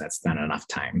knows that's not enough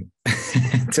time.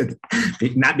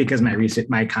 Not because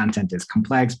my content is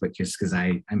complex, but just because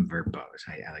I'm verbose.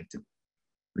 I like to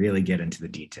really get into the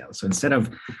details. So instead of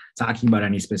talking about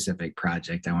any specific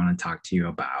project, I want to talk to you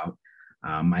about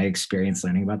my experience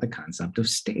learning about the concept of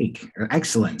steak or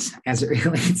excellence as it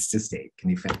relates to steak.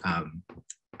 Can you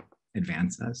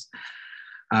advance us?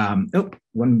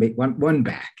 One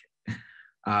back.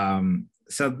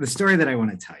 So the story that I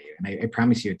want to tell you, and I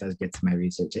promise you it does get to my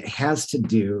research, it has to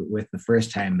do with the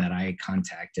first time that I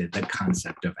contacted the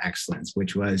concept of excellence,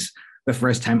 which was the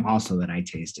first time also that I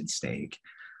tasted steak.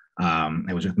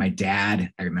 I was with my dad.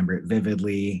 I remember it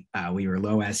vividly. We were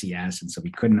low SES, and so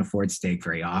we couldn't afford steak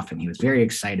very often. He was very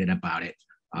excited about it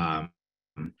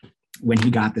when he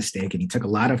got the steak, and he took a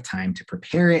lot of time to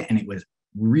prepare it, and it was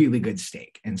really good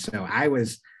steak. And so I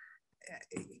was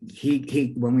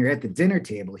when we were at the dinner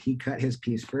table, he cut his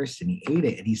piece first and he ate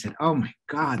it and he said, "Oh my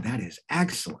God, that is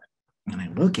excellent." And I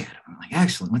look at him, I'm like,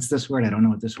 "Excellent, what's this word? I don't know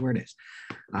what this word is."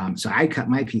 So I cut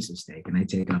my piece of steak and I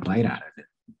take a bite out of it.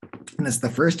 And it's the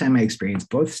first time I experienced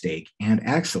both steak and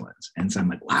excellence. And so I'm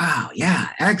like, wow, yeah,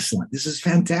 excellent. This is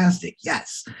fantastic.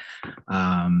 Yes.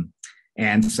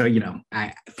 And so, you know,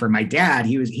 for my dad,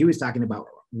 he was talking about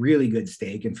really good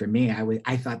steak. And for me,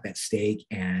 I thought that steak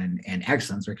and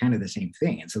excellence were kind of the same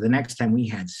thing. And so the next time we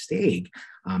had steak,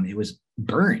 it was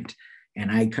burnt. And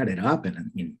I cut it up,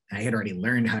 and I had already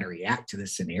learned how to react to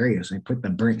this scenario. So I put the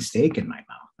burnt steak in my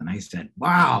mouth and I said,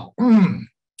 wow,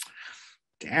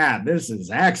 Dad, this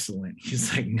is excellent.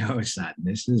 He's like, no, son,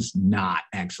 this is not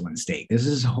excellent steak. This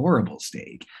is horrible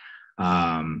steak.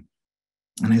 And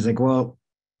I was like, well,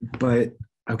 but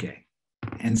okay.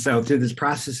 And so through this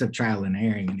process of trial and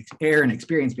error and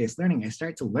experience-based learning, I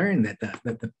start to learn that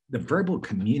the verbal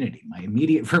community, my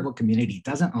immediate verbal community,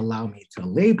 doesn't allow me to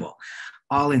label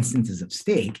all instances of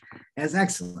steak as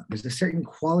excellent. There's a certain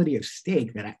quality of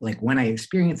steak that when I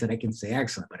experience it, I can say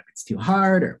excellent, but if it's too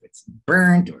hard or if it's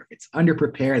burnt or if it's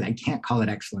underprepared, I can't call it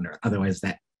excellent, or otherwise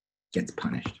that gets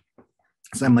punished.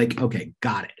 So I'm like, okay,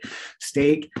 got it.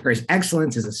 Steak, or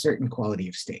excellence is a certain quality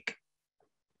of steak.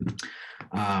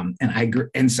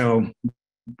 And so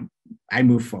I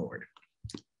move forward.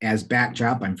 As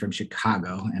backdrop, I'm from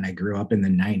Chicago, and I grew up in the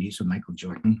 90s with Michael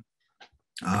Jordan.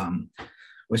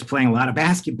 Was playing a lot of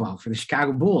basketball for the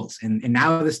Chicago Bulls. And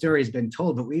now the story has been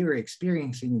told, but we were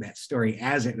experiencing that story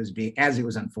as it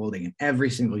was unfolding. And every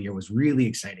single year was really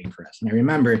exciting for us. And I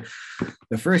remember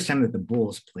the first time that the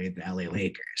Bulls played the LA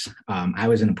Lakers. I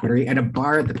was at a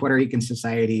bar at the Puerto Rican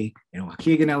Society in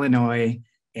Waukegan, Illinois.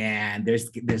 And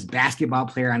there's this basketball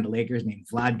player on the Lakers named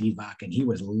Vlad Divac, and he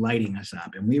was lighting us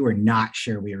up. And we were not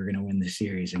sure we were going to win the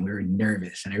series, and we were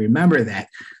nervous. And I remember that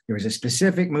there was a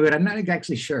specific mood. I'm not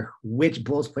exactly sure which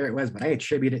Bulls player it was, but I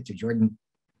attribute it to Jordan.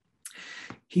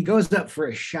 He goes up for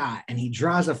a shot, and he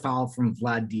draws a foul from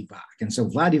Vlad Divac. And so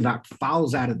Vlad Divac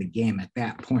fouls out of the game at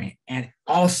that point, and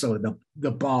also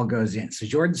the ball goes in. So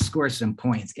Jordan scores some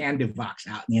points, and Divac's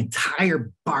out. And the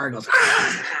entire bar goes,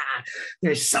 ah!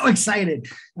 They're so excited.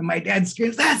 And my dad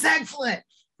screams, that's excellent.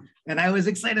 And I was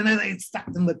excited. And I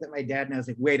stopped and looked at my dad, and I was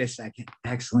like, wait a second,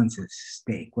 excellence is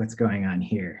steak. What's going on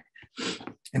here?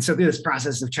 And so through this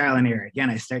process of trial and error, again,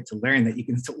 I start to learn that you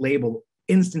can label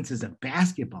instances of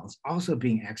basketball as also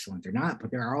being excellent or not,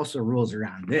 but there are also rules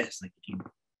around this. Like if you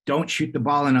don't shoot the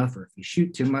ball enough, or if you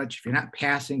shoot too much, if you're not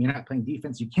passing, you're not playing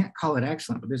defense, you can't call it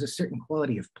excellent, but there's a certain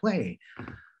quality of play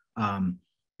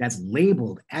that's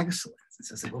labeled excellence. And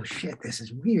so it's like, oh shit, this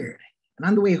is weird. And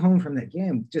on the way home from that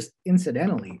game, just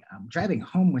incidentally, I'm driving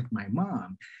home with my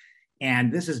mom,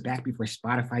 and this is back before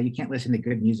Spotify. You can't listen to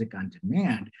good music on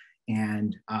demand.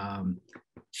 And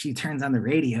she turns on the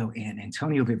radio, and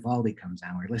Antonio Vivaldi comes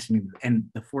on. We're listening to and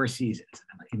the Four Seasons.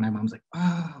 And my mom's like,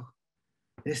 oh,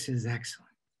 this is excellent.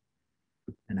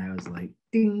 And I was like,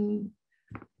 ding,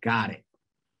 got it.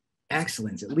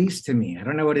 Excellence, at least to me. I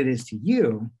don't know what it is to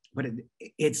you, but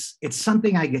it's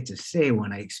something I get to say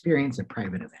when I experience a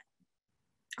private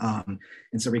event.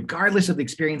 And so regardless of the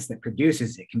experience that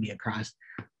produces it, can be across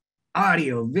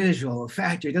audio, visual,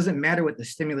 factor, it doesn't matter what the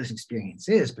stimulus experience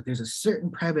is, but there's a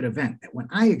certain private event that when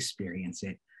I experience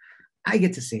it, I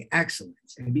get to say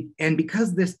excellence. And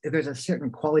because there's a certain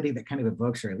quality that kind of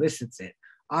evokes or elicits it,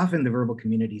 often the verbal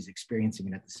community is experiencing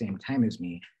it at the same time as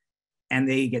me, and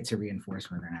they get to reinforce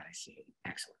whether or not I say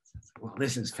excellence. Well,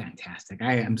 this is fantastic.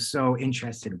 I am so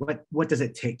interested. What does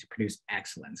it take to produce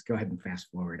excellence? Go ahead and fast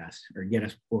forward us, or get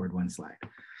us forward one slide.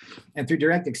 And through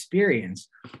direct experience,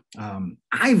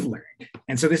 I've learned.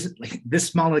 And so this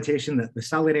small notation, that the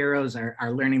solid arrows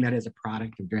are learning that is a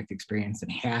product of direct experience,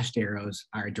 and hashed arrows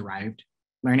are derived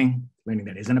learning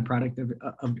that isn't a product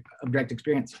of direct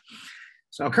experience.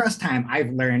 So across time, I've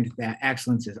learned that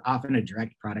excellence is often a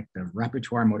direct product of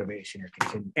repertoire, motivation,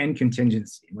 and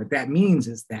contingency. What that means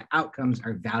is that outcomes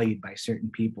are valued by certain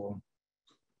people,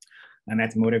 and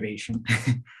that's motivation.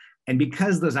 And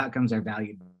because those outcomes are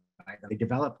valued by them, they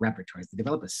develop repertoires, they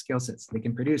develop a skill set so they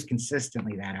can produce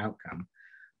consistently that outcome.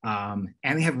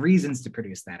 And they have reasons to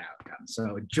produce that outcome.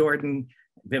 So Jordan,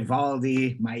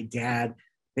 Vivaldi, my dad,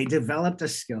 they developed a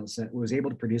skill set, was able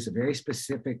to produce a very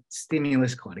specific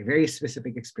stimulus quality, very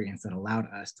specific experience that allowed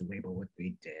us to label what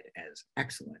they did as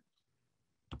excellent.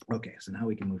 Okay, so now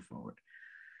we can move forward.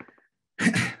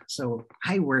 So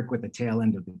I work with the tail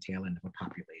end of a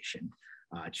population,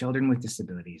 children with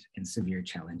disabilities and severe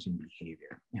challenging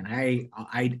behavior.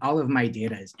 And all of my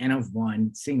data is N of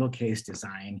 1, single case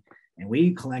design, and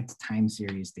we collect time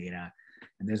series data.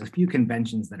 And there's a few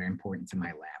conventions that are important to my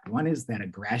lab. One is that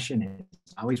aggression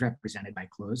is always represented by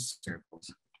closed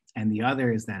circles. And the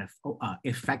other is that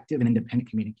effective and independent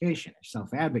communication or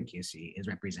self-advocacy is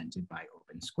represented by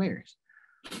open squares.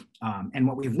 And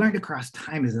what we've learned across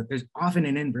time is that there's often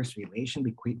an inverse relation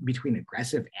between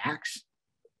aggressive acts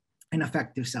and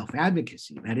effective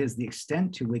self-advocacy. That is, the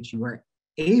extent to which you are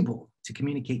able to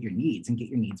communicate your needs and get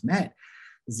your needs met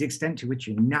is the extent to which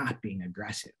you're not being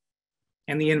aggressive.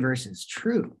 And the inverse is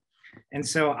true. And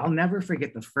so I'll never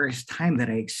forget the first time that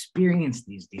I experienced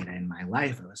these data in my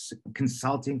life. I was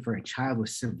consulting for a child with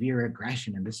severe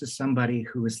aggression. And this is somebody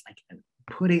who was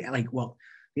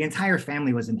the entire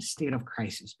family was in a state of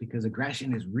crisis because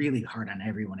aggression is really hard on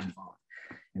everyone involved.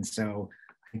 And so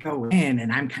I go in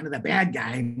and I'm kind of the bad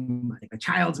guy. The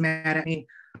child's mad at me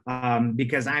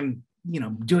because I'm,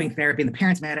 doing therapy, and the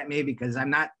parent's mad at me because I'm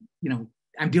not,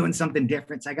 I'm doing something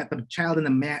different. So I got the child and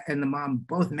the mom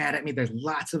both mad at me. There's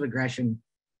lots of aggression,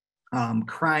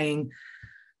 crying,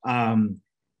 and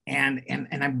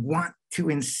I want to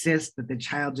insist that the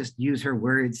child just use her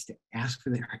words to ask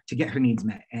to get her needs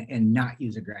met and not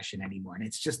use aggression anymore. And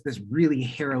it's just this really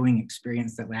harrowing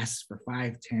experience that lasts for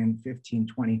 5, 10, 15,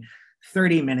 20,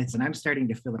 30 minutes. And I'm starting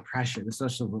to feel the pressure, the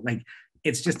social,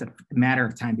 it's just a matter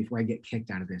of time before I get kicked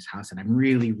out of this house. And I'm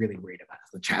really, really worried about it.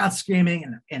 The child's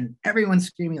screaming and everyone's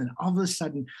screaming. And all of a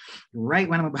sudden, right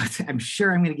when I'm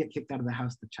sure I'm going to get kicked out of the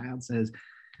house, the child says,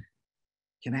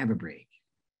 "Can I have a break?"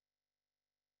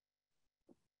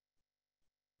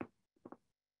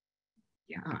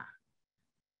 Yeah.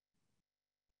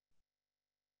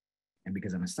 And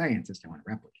because I'm a scientist, I want to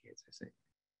replicate, as I say.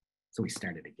 So we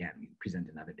started again. We present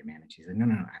another demand. And she said,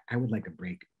 no, I would like a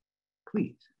break,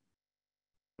 please.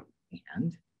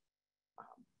 And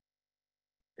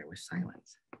there was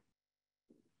silence.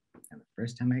 And the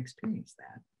first time I experienced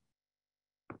that,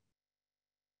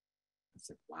 I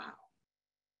said, wow,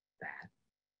 that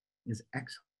is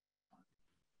excellent.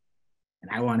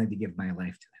 And I wanted to give my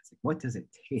life to that. It's like, what does it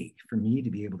take for me to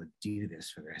be able to do this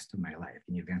for the rest of my life?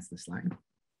 Can you advance the slide?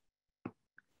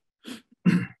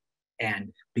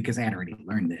 And because I had already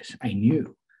learned this, I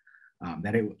knew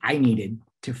that I needed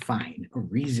to find a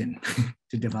reason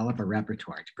to develop a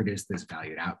repertoire to produce this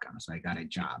valued outcome. So I got a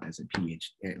job as a PhD,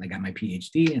 I got my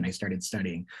PhD, and I started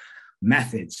studying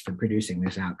methods for producing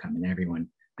this outcome and everyone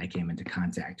I came into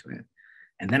contact with.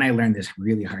 And then I learned this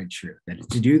really hard truth that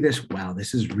to do this well,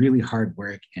 this is really hard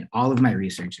work. And all of my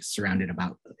research is surrounded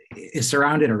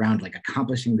around like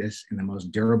accomplishing this in the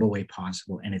most durable way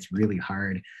possible. And it's really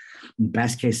hard.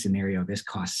 Best case scenario, this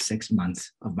costs 6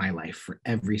 months of my life for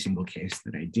every single case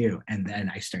that I do. And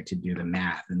then I start to do the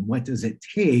math. And what does it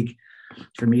take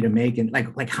for me to make it,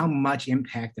 like how much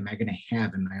impact am I going to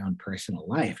have in my own personal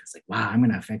life? It's like, wow, I'm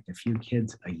going to affect a few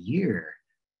kids a year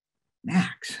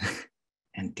max.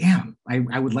 And damn,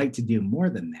 I would like to do more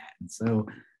than that. And so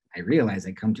I realized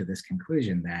I come to this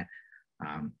conclusion that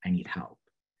I need help.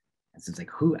 And so it's like,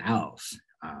 who else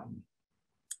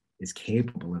is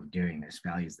capable of doing this,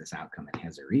 values this outcome, and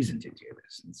has a reason to do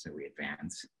this? And so we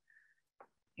advance.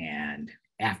 And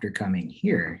after coming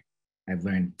here, I've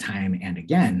learned time and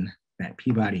again that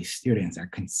Peabody students are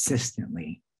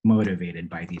consistently motivated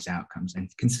by these outcomes and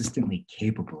consistently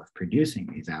capable of producing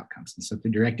these outcomes. And so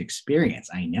through direct experience,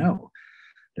 I know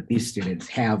that these students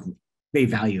they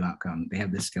value outcome, they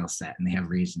have the skill set, and they have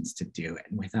reasons to do it.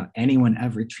 And without anyone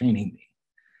ever training me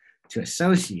to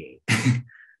associate the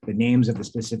names of the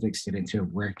specific students who have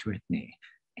worked with me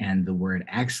and the word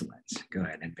excellence, go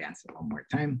ahead and advance it one more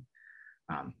time.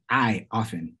 I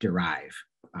often derive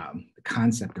the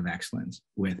concept of excellence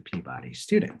with Peabody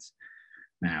students.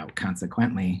 Now,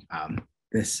 consequently,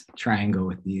 this triangle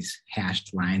with these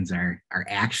hashed lines are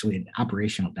actually an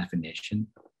operational definition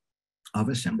of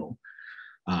a symbol.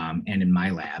 And in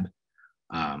my lab,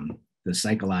 the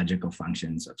psychological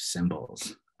functions of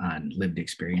symbols on lived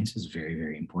experience is very,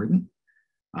 very important.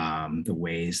 The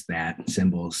ways that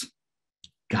symbols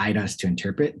guide us to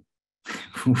interpret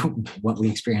what we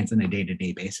experience on a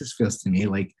day-to-day basis feels to me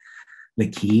like the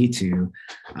key to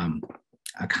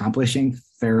accomplishing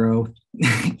thorough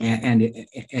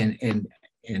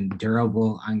and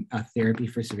durable therapy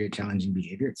for severe challenging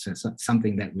behavior. So it's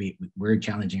something that we're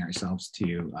challenging ourselves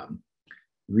to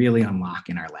really unlock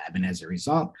in our lab. And as a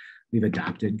result, we've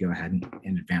adopted, go ahead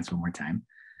and advance one more time,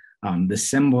 the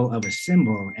symbol of a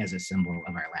symbol as a symbol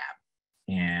of our lab.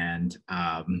 And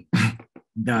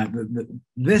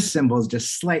this symbol is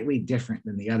just slightly different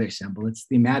than the other symbol. It's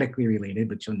thematically related,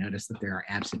 but you'll notice that there are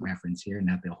absent reference here, and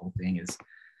that the whole thing is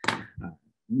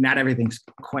not everything's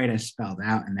quite as spelled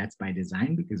out, and that's by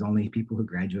design because only people who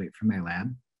graduate from my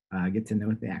lab get to know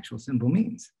what the actual symbol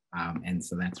means. And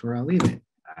so that's where I'll leave it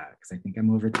because I think I'm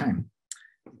over time.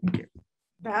 Thank you.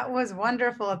 That was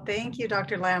wonderful. Thank you,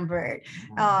 Dr. Lambert.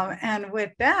 And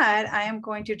with that, I am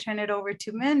going to turn it over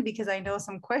to Min because I know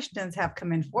some questions have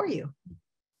come in for you.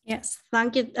 Yes,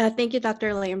 thank you,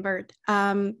 Dr. Lambert.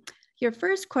 Your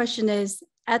first question is,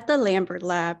 at the Lambert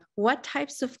Lab, what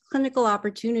types of clinical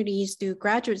opportunities do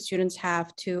graduate students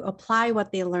have to apply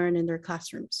what they learn in their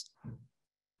classrooms?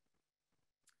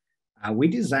 We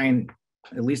design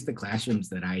at least the classrooms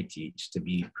that I teach to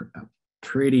be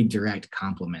pretty direct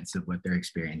complements of what they're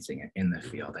experiencing in the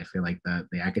field. I feel like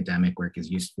the academic work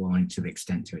is useful only to the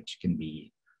extent to which it can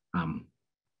be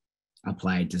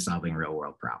applied to solving real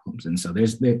world problems. And so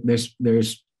there's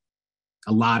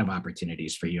a lot of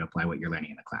opportunities for you to apply what you're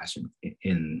learning in the classroom.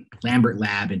 In Lambert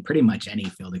Lab and pretty much any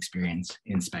field experience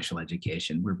in special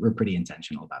education, we're pretty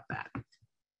intentional about that.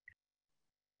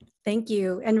 Thank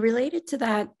you. And related to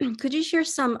that, could you share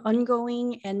some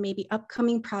ongoing and maybe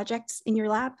upcoming projects in your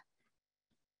lab?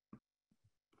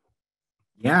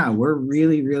 Yeah, we're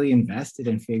really invested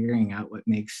in figuring out what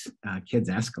makes kids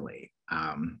escalate.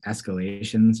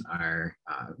 Escalations are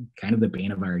kind of the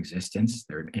bane of our existence.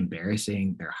 They're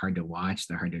embarrassing, they're hard to watch,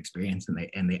 they're hard to experience,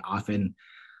 and they often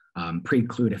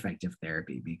preclude effective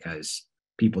therapy because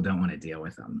people don't want to deal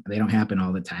with them. They don't happen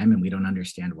all the time, and we don't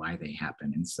understand why they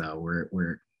happen. And so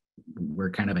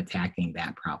we're kind of attacking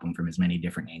that problem from as many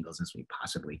different angles as we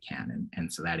possibly can.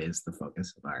 And so that is the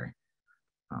focus of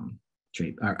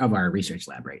our research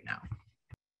lab right now.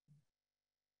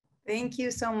 Thank you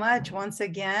so much once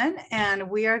again. And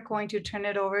we are going to turn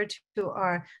it over to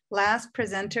our last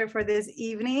presenter for this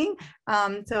evening.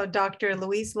 So Dr.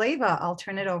 Luis Leiva, I'll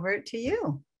turn it over to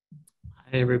you.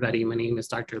 Hi, everybody. My name is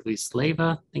Dr. Luis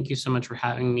Leiva. Thank you so much for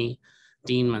having me,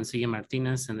 Dean Mancilla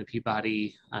Martinez and the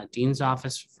Peabody Dean's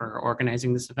Office for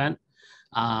organizing this event.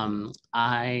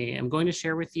 I am going to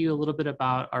share with you a little bit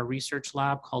about our research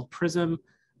lab called PRISM,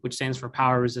 which stands for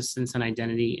Power, Resistance, and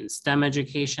Identity in STEM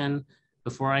Education.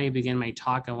 Before I begin my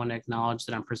talk, I want to acknowledge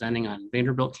that I'm presenting on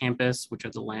Vanderbilt campus, which are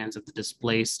the lands of the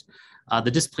displaced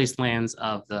lands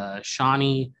of the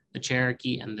Shawnee, the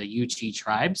Cherokee, and the Yuchi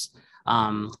tribes.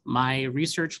 Our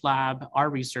research lab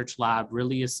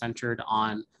really is centered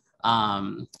on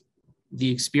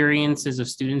the experiences of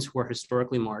students who are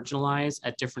historically marginalized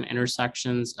at different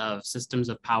intersections of systems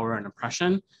of power and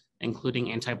oppression,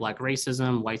 including anti-Black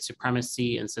racism, white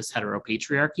supremacy, and cis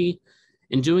heteropatriarchy.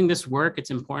 In doing this work, it's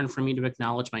important for me to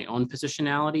acknowledge my own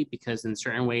positionality because in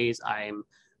certain ways I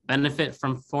benefit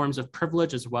from forms of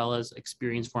privilege as well as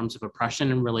experience forms of oppression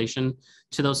in relation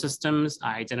to those systems.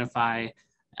 I identify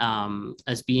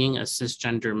as being a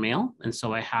cisgender male, and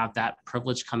so I have that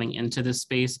privilege coming into this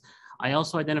space. I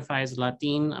also identify as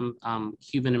Latin,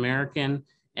 Cuban American,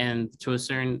 and to a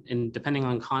certain, and depending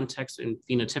on context and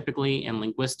phenotypically and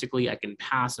linguistically, I can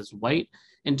pass as white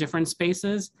in different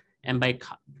spaces. And by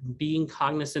being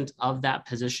cognizant of that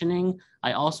positioning,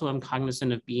 I also am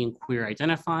cognizant of being queer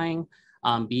identifying,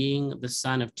 being the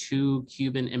son of two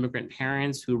Cuban immigrant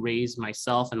parents who raised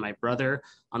myself and my brother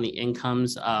on the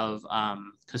incomes of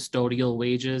custodial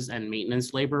wages and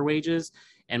maintenance labor wages.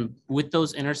 And with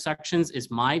those intersections is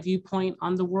my viewpoint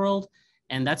on the world.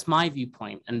 And that's my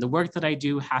viewpoint. And the work that I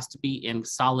do has to be in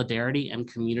solidarity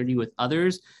and community with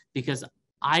others, because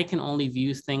I can only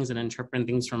view things and interpret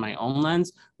things from my own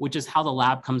lens, which is how the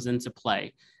lab comes into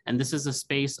play. And this is a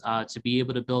space to be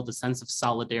able to build a sense of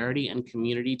solidarity and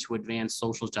community to advance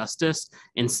social justice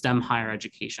in STEM higher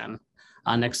education.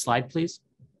 Next slide, please.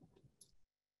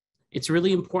 It's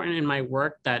really important in my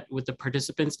work that with the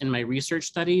participants in my research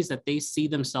studies that they see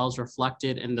themselves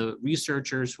reflected in the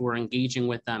researchers who are engaging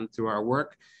with them through our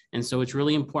work. And so it's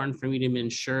really important for me to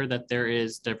ensure that there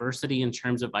is diversity in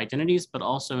terms of identities, but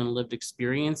also in lived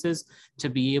experiences to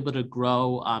be able to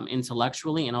grow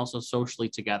intellectually and also socially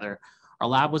together. Our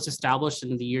lab was established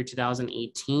in the year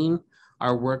 2018.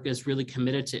 Our work is really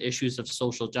committed to issues of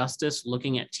social justice,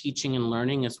 looking at teaching and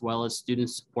learning as well as student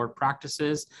support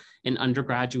practices in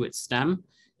undergraduate STEM.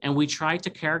 And we try to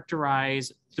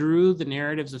characterize through the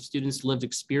narratives of students' lived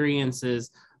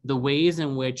experiences, the ways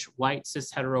in which white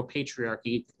cis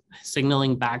heteropatriarchy,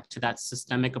 signaling back to that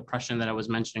systemic oppression that I was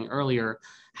mentioning earlier,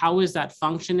 how is that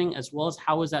functioning as well as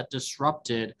how is that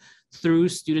disrupted through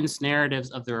students'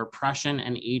 narratives of their oppression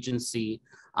and agency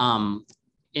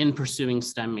in pursuing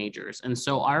STEM majors. And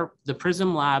so the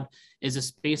PRISM Lab is a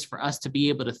space for us to be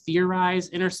able to theorize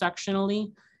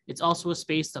intersectionally. It's also a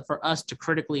space for us to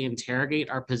critically interrogate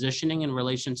our positioning in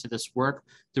relation to this work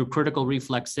through critical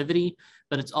reflexivity,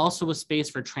 but it's also a space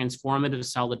for transformative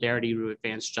solidarity to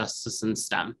advance justice in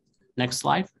STEM. Next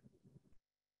slide.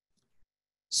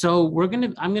 So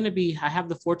I have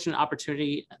the fortunate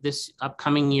opportunity this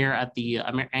upcoming year at the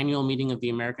annual meeting of the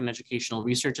American Educational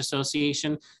Research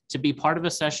Association to be part of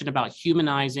a session about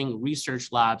humanizing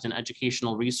research labs and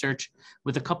educational research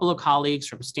with a couple of colleagues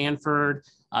from Stanford,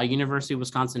 University of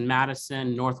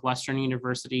Wisconsin-Madison, Northwestern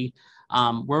University,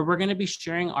 where we're going to be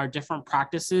sharing our different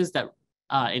practices that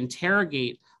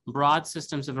interrogate broad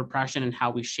systems of oppression and how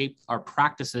we shape our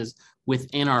practices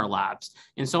within our labs.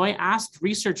 And so I asked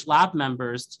research lab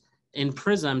members in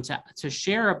PRISM to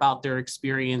share about their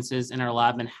experiences in our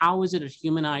lab and how is it a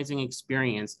humanizing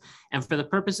experience. And for the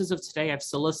purposes of today, I've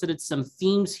solicited some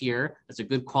themes here, as a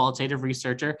good qualitative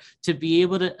researcher, to be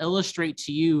able to illustrate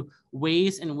to you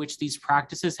ways in which these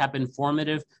practices have been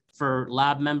formative for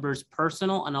lab members'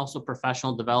 personal and also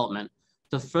professional development.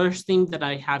 The first theme that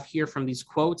I have here from these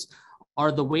quotes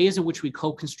are the ways in which we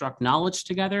co-construct knowledge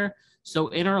together. So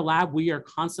in our lab, we are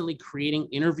constantly creating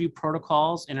interview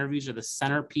protocols. Interviews are the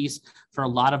centerpiece for a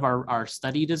lot of our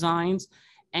study designs.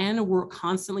 And we're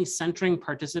constantly centering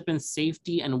participants'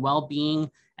 safety and well-being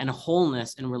and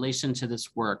wholeness in relation to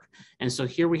this work. And so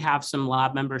here we have some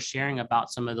lab members sharing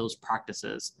about some of those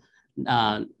practices.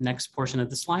 Next portion of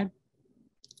the slide.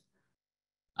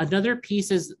 Another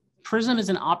piece is PRISM is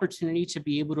an opportunity to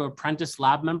be able to apprentice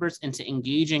lab members into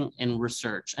engaging in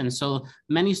research. And so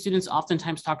many students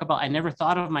oftentimes talk about, I never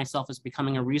thought of myself as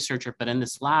becoming a researcher, but in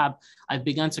this lab, I've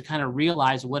begun to kind of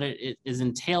realize what it is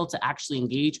entailed to actually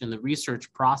engage in the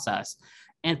research process.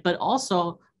 But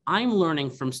also, I'm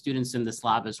learning from students in this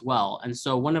lab as well. And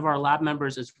so one of our lab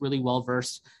members is really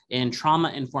well-versed in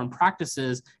trauma-informed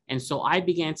practices. And so I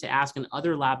began to ask, and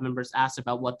other lab members asked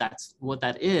about what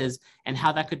that is and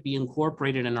how that could be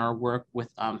incorporated in our work with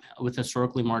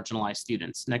historically marginalized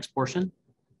students. Next portion.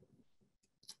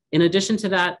 In addition to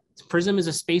that, PRISM is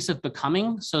a space of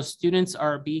becoming. So students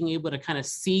are being able to kind of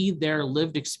see their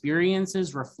lived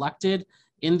experiences reflected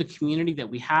in the community that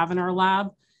we have in our lab.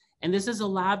 And this is a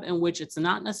lab in which it's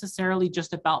not necessarily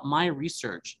just about my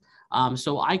research.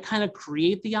 So I kind of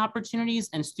create the opportunities,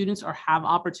 and students have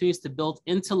opportunities to build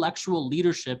intellectual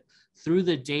leadership through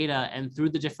the data and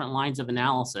through the different lines of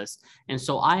analysis. And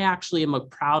so I actually am a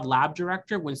proud lab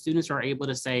director when students are able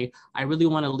to say, I really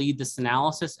want to lead this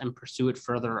analysis and pursue it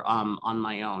further on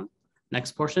my own.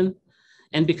 Next portion.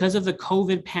 And because of the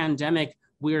COVID pandemic,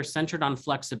 we are centered on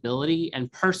flexibility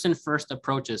and person-first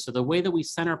approaches. So the way that we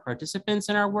center participants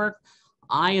in our work,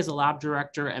 I as a lab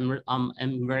director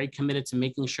am very committed to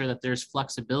making sure that there's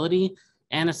flexibility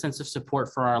and a sense of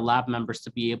support for our lab members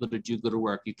to be able to do good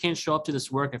work. You can't show up to this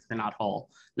work if you're not whole.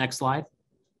 Next slide.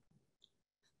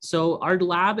 So our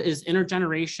lab is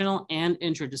intergenerational and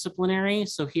interdisciplinary.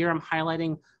 So here I'm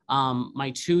highlighting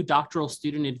my two doctoral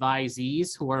student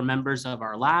advisees who are members of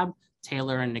our lab,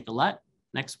 Taylor and Nicolette.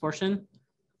 Next portion.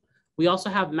 We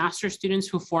also have master students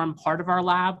who form part of our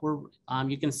lab, where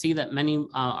you can see that many of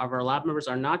our lab members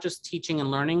are not just teaching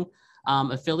and learning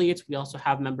affiliates. We also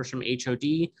have members from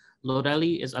HOD.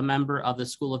 Lorelli is a member of the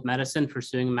School of Medicine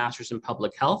pursuing a master's in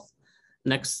public health.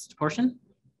 Next portion.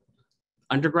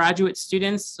 Undergraduate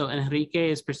students, so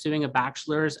Enrique is pursuing a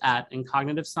bachelor's in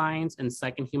cognitive science and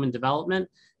psych and human development.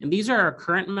 And these are our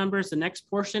current members. The next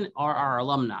portion are our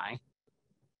alumni.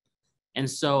 And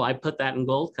so I put that in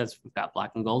gold because we've got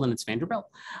black and gold and it's Vanderbilt.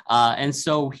 And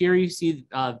so here you see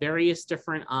various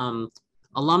different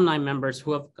alumni members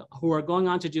who are going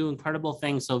on to do incredible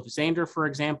things. So Xander, for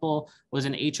example, was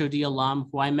an HOD alum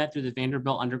who I met through the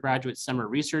Vanderbilt Undergraduate Summer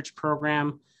Research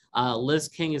Program. Liz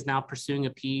King is now pursuing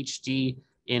a PhD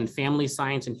in family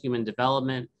science and human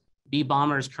development. B.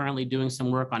 Bomber is currently doing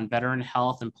some work on veteran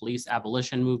health and police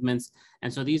abolition movements.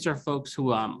 And so these are folks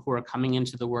who are coming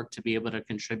into the work to be able to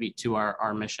contribute to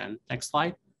our mission. Next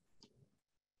slide.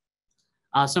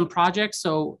 Some projects.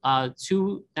 So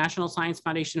two National Science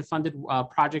Foundation funded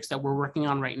projects that we're working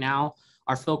on right now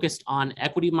are focused on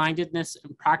equity-mindedness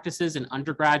practices in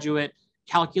undergraduate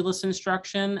calculus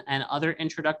instruction and other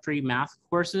introductory math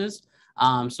courses.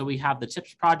 So we have the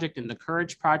TIPS project and the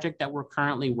Courage project that we're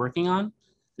currently working on.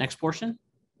 Next portion.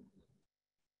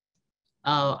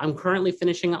 I'm currently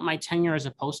finishing up my tenure as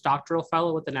a postdoctoral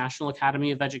fellow with the National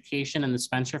Academy of Education and the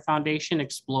Spencer Foundation,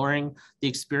 exploring the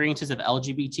experiences of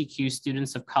LGBTQ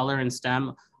students of color in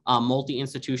STEM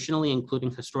multi-institutionally,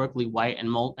 including historically white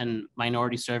and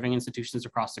minority serving institutions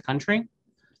across the country.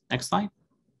 Next slide.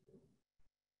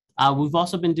 We've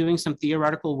also been doing some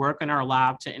theoretical work in our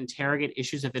lab to interrogate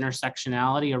issues of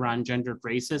intersectionality around gendered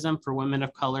racism for women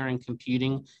of color in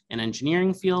computing and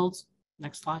engineering fields.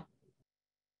 Next slide.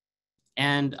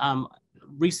 And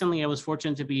Recently, I was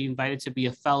fortunate to be invited to be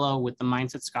a fellow with the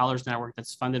Mindset Scholars Network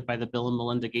that's funded by the Bill and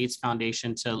Melinda Gates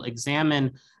Foundation to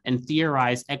examine and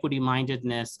theorize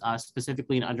equity-mindedness,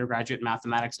 specifically in undergraduate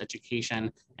mathematics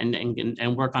education,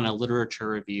 and work on a literature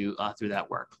review through that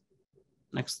work.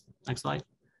 Next slide.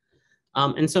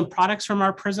 And some products from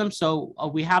our PRISM. So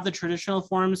we have the traditional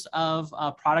forms of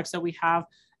products that we have.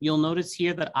 You'll notice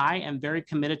here that I am very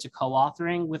committed to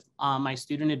co-authoring with my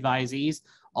student advisees.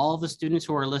 All of the students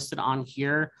who are listed on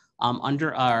here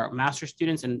under our master's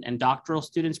students and doctoral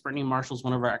students. Brittany Marshall is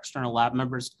one of our external lab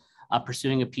members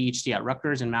pursuing a PhD at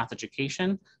Rutgers in math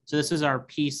education. So this is our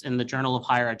piece in the Journal of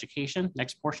Higher Education.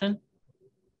 Next portion.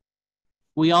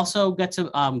 We also get to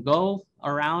go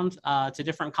around to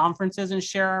different conferences and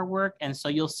share our work. And so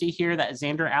you'll see here that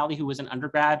Xander Alley, who was an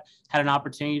undergrad, had an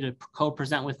opportunity to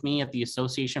co-present with me at the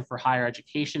Association for Higher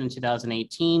Education in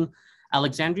 2018.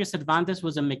 Alexandria Cervantes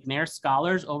was a McNair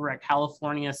Scholars over at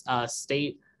California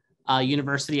State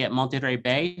University at Monterey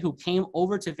Bay, who came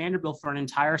over to Vanderbilt for an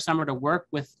entire summer to work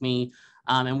with me.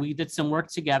 And we did some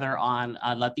work together on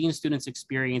Latino students'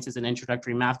 experiences in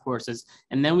introductory math courses.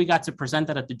 And then we got to present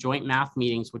that at the joint math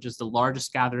meetings, which is the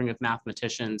largest gathering of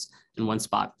mathematicians in one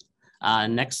spot.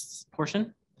 Next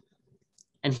portion.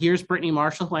 And here's Brittany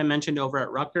Marshall, who I mentioned over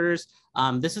at Rutgers.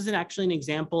 This is actually an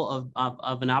example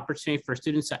of an opportunity for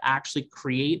students to actually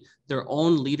create their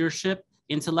own leadership,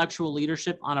 intellectual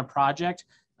leadership on a project.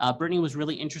 Brittany was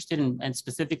really interested in, and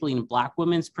specifically in Black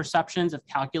women's perceptions of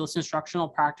calculus instructional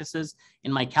practices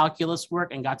in my calculus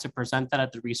work, and got to present that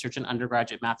at the Research and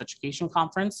Undergraduate Math Education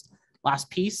Conference.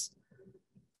 Last piece.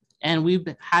 And we've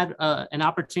had an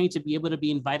opportunity to be able to be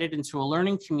invited into a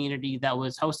learning community that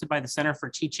was hosted by the Center for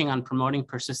Teaching on Promoting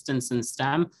Persistence in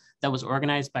STEM, that was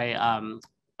organized by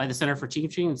the Center for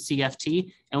Teaching and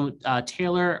CFT. And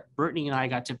Taylor, Brittany, and I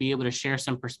got to be able to share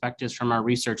some perspectives from our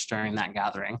research during that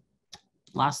gathering.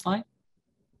 Last slide.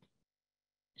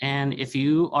 And if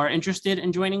you are interested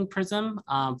in joining PRISM,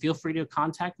 feel free to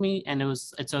contact me. And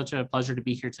it's such a pleasure to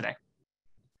be here today.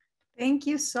 Thank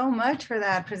you so much for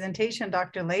that presentation,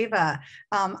 Dr. Leyva.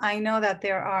 I know that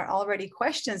there are already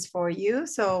questions for you.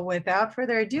 So without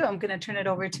further ado, I'm going to turn it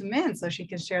over to Min so she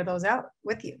can share those out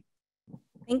with you.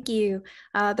 Thank you.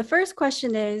 The first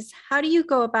question is, how do you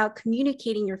go about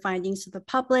communicating your findings to the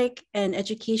public and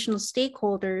educational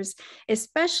stakeholders,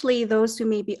 especially those who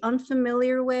may be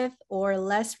unfamiliar with or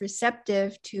less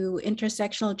receptive to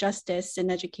intersectional justice in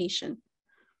education?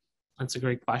 That's a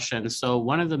great question. So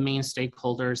one of the main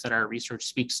stakeholders that our research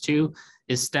speaks to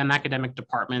is STEM academic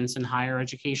departments in higher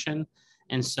education.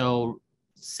 And so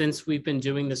since we've been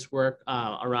doing this work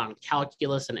around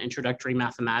calculus and introductory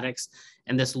mathematics,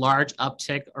 and this large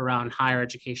uptick around higher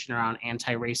education, around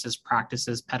anti-racist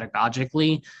practices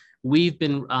pedagogically, we've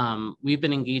been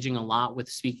engaging a lot with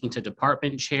speaking to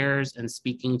department chairs and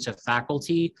speaking to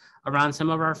faculty around some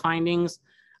of our findings.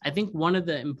 I think one of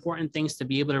the important things to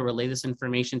be able to relay this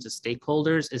information to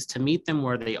stakeholders is to meet them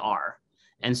where they are.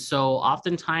 And so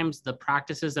oftentimes the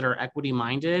practices that are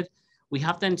equity-minded, we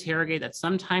have to interrogate that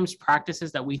sometimes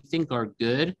practices that we think are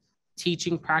good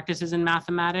teaching practices in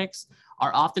mathematics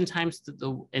are oftentimes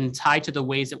tied to the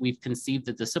ways that we've conceived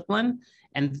the discipline.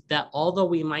 And that although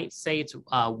we might say it's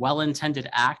a well-intended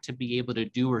act to be able to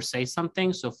do or say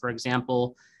something. So for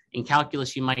example, in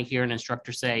calculus, you might hear an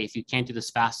instructor say, if you can't do this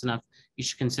fast enough, you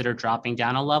should consider dropping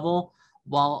down a level.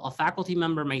 While a faculty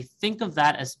member may think of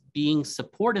that as being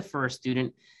supportive for a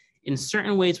student, in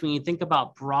certain ways, when you think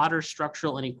about broader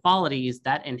structural inequalities,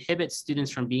 that inhibits students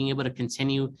from being able to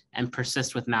continue and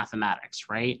persist with mathematics,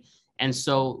 right? And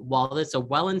so while it's a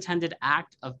well-intended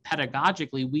act of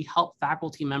pedagogically, we help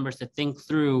faculty members to think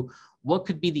through what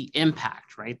could be the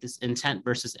impact, right? This intent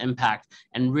versus impact,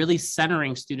 and really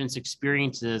centering students'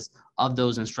 experiences of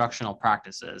those instructional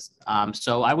practices.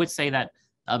 So I would say that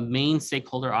a main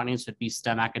stakeholder audience would be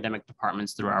STEM academic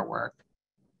departments through our work.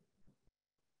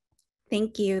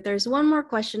 Thank you. There's one more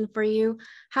question for you.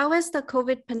 How has the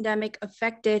COVID pandemic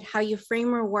affected how you frame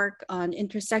your work on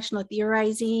intersectional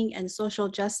theorizing and social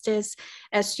justice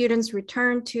as students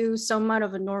return to somewhat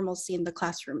of a normalcy in the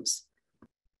classrooms?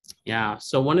 Yeah,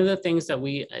 so one of the things that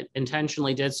we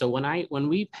intentionally did, so when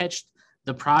we pitched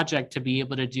the project to be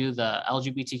able to do the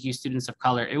LGBTQ students of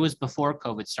color, it was before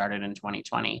COVID started in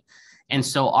 2020. And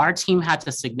so our team had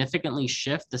to significantly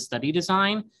shift the study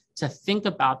design to think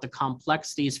about the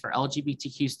complexities for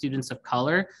LGBTQ students of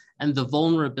color and the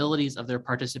vulnerabilities of their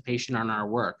participation on our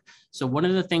work. So one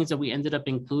of the things that we ended up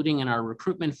including in our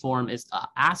recruitment form is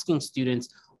asking students,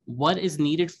 what is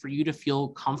needed for you to feel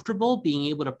comfortable being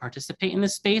able to participate in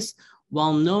this space,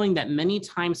 while knowing that many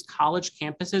times college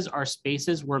campuses are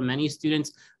spaces where many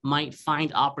students might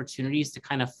find opportunities to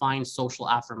kind of find social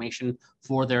affirmation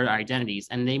for their identities.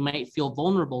 And they might feel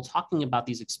vulnerable talking about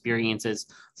these experiences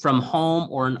from home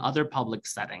or in other public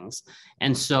settings.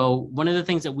 And so one of the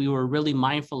things that we were really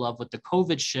mindful of with the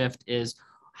COVID shift is,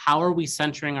 how are we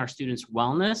centering our students'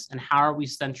 wellness, and how are we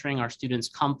centering our students'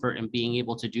 comfort in being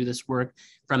able to do this work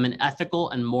from an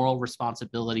ethical and moral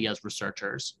responsibility as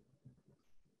researchers?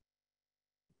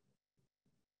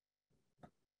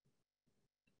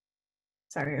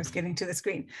 Sorry, I was getting to the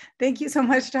screen. Thank you so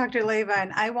much, Dr. Leyva.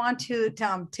 And I want to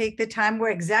take the time.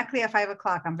 We're exactly at 5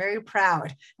 o'clock. I'm very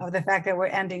proud of the fact that we're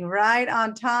ending right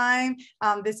on time.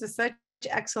 This is such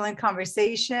excellent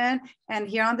conversation. And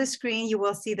here on the screen, you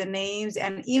will see the names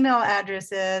and email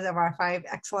addresses of our 5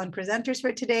 excellent presenters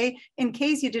for today. In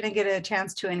case you didn't get a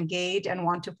chance to engage and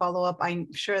want to follow up,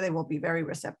 I'm sure they will be very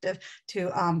receptive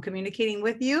to communicating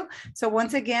with you. So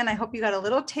once again, I hope you got a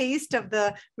little taste of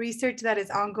the research that is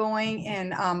ongoing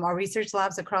in our research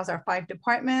labs across our 5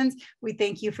 departments. We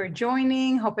thank you for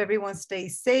joining. Hope everyone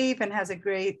stays safe and has a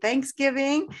great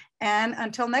Thanksgiving. And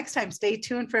until next time, stay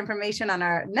tuned for information on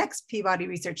our next Peabody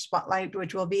Research Spotlight,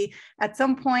 which will be at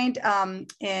some point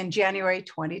in January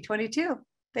 2022.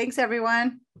 Thanks,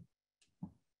 everyone.